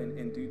online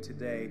and do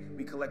today.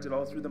 We collect it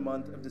all through the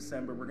month of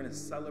December. We're going to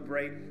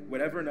celebrate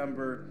whatever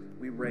number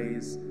we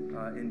raise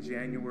in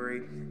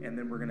January. And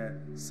then we're going to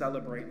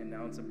celebrate and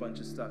announce a bunch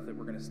of stuff that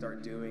we're going to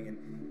start doing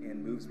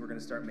and moves we're going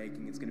to start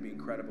making. It's going to be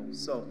incredible.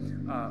 So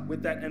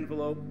with that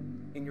envelope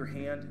in your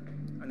hand,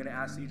 I'm going to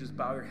ask that you just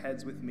bow your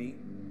heads with me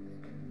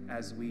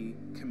as we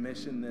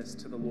commission this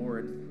to the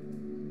Lord.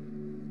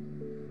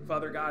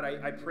 Father God,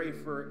 I pray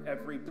for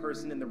every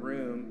person in the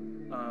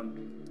room,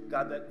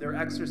 God, that they're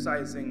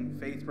exercising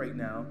faith right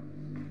now.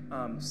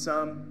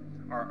 Some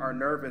are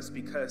nervous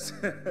because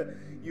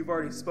you've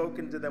already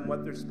spoken to them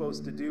what they're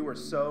supposed to do or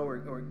sow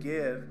or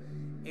give,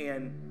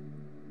 and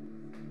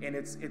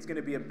it's going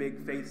to be a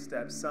big faith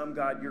step. Some,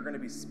 God, you're going to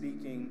be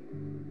speaking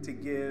to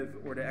give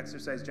or to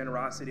exercise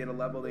generosity at a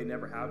level they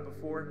never have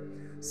before.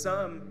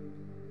 Some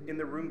in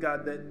the room,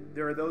 God, that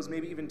there are those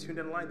maybe even tuned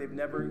in line, they've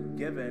never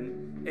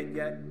given, and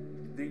yet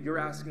you're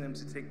asking them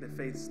to take the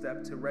faith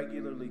step to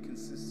regularly,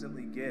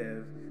 consistently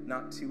give,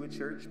 not to a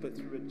church, but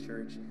through a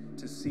church,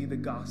 to see the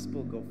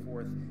gospel go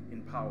forth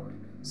in power.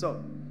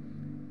 So,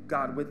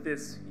 God, with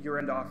this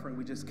year-end offering,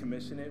 we just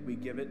commission it, we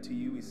give it to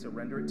you, we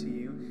surrender it to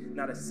you.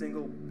 Not a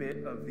single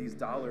bit of these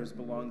dollars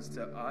belongs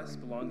to us,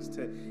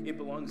 it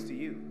belongs to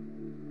you.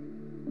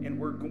 And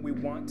we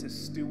want to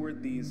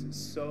steward these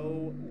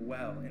so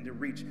well and to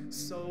reach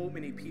so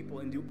many people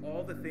and do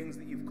all the things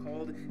that you've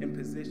called and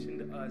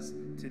positioned us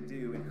to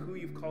do and who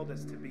you've called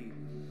us to be.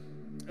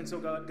 And so,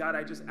 God,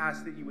 I just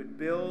ask that you would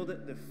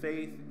build the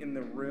faith in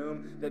the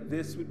room, that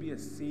this would be a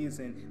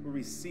season where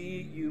we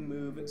see you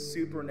move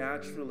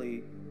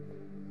supernaturally,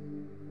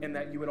 and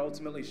that you would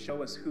ultimately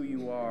show us who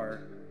you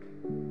are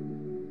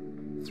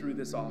through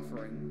this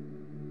offering.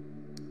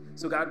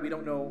 So, God, we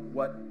don't know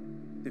what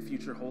the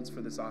future holds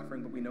for this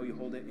offering, but we know you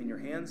hold it in your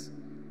hands.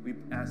 We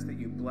ask that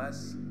you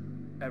bless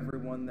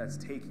everyone that's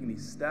taking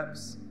these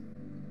steps.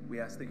 We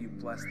ask that you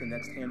bless the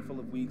next handful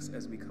of weeks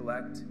as we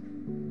collect,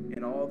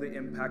 and all the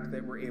impact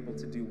that we're able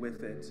to do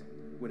with it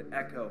would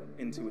echo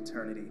into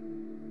eternity.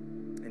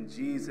 In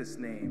Jesus'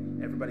 name,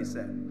 everybody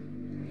said.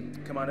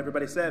 Come on,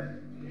 everybody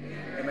said.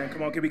 Amen.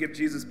 Come on, can we give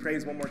Jesus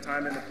praise one more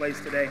time in the place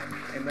today?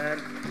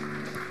 Amen.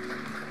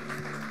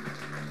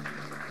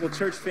 Well,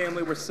 church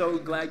family, we're so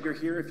glad you're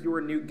here. If you're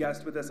a new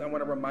guest with us, I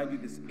want to remind you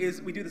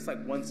we do this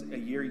like once a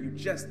year. You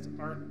just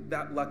aren't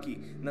that lucky,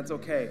 and that's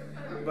okay.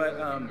 But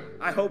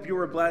I hope you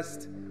were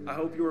blessed. I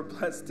hope you were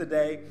blessed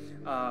today.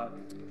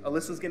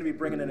 Alyssa's going to be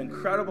bringing an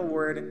incredible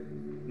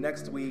word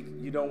next week.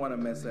 You don't want to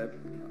miss it.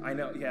 I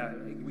know, yeah,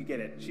 we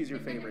get it. She's your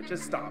favorite.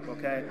 Just stop,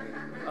 okay?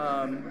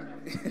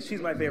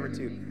 She's my favorite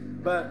too.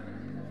 But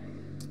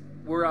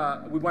we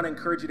want to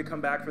encourage you to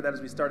come back for that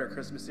as we start our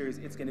Christmas series.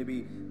 It's going to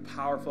be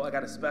powerful. I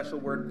got a special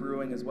word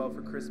brewing as well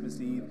for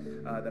Christmas Eve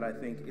that I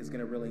think is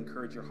going to really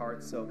encourage your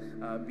heart. So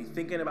be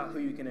thinking about who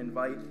you can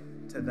invite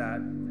to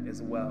that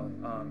as well.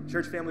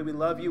 Church family, we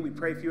love you. We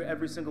pray for you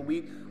every single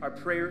week. Our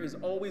prayer is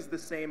always the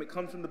same. It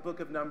comes from the book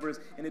of Numbers,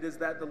 and it is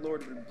that the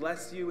Lord would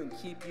bless you and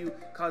keep you,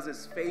 cause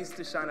his face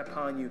to shine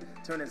upon you,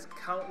 turn his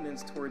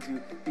countenance towards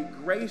you, be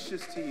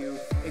gracious to you,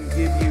 and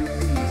give you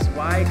peace.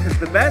 Why? Because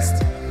the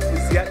best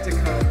is yet to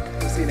come.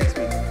 We'll see you next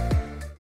week.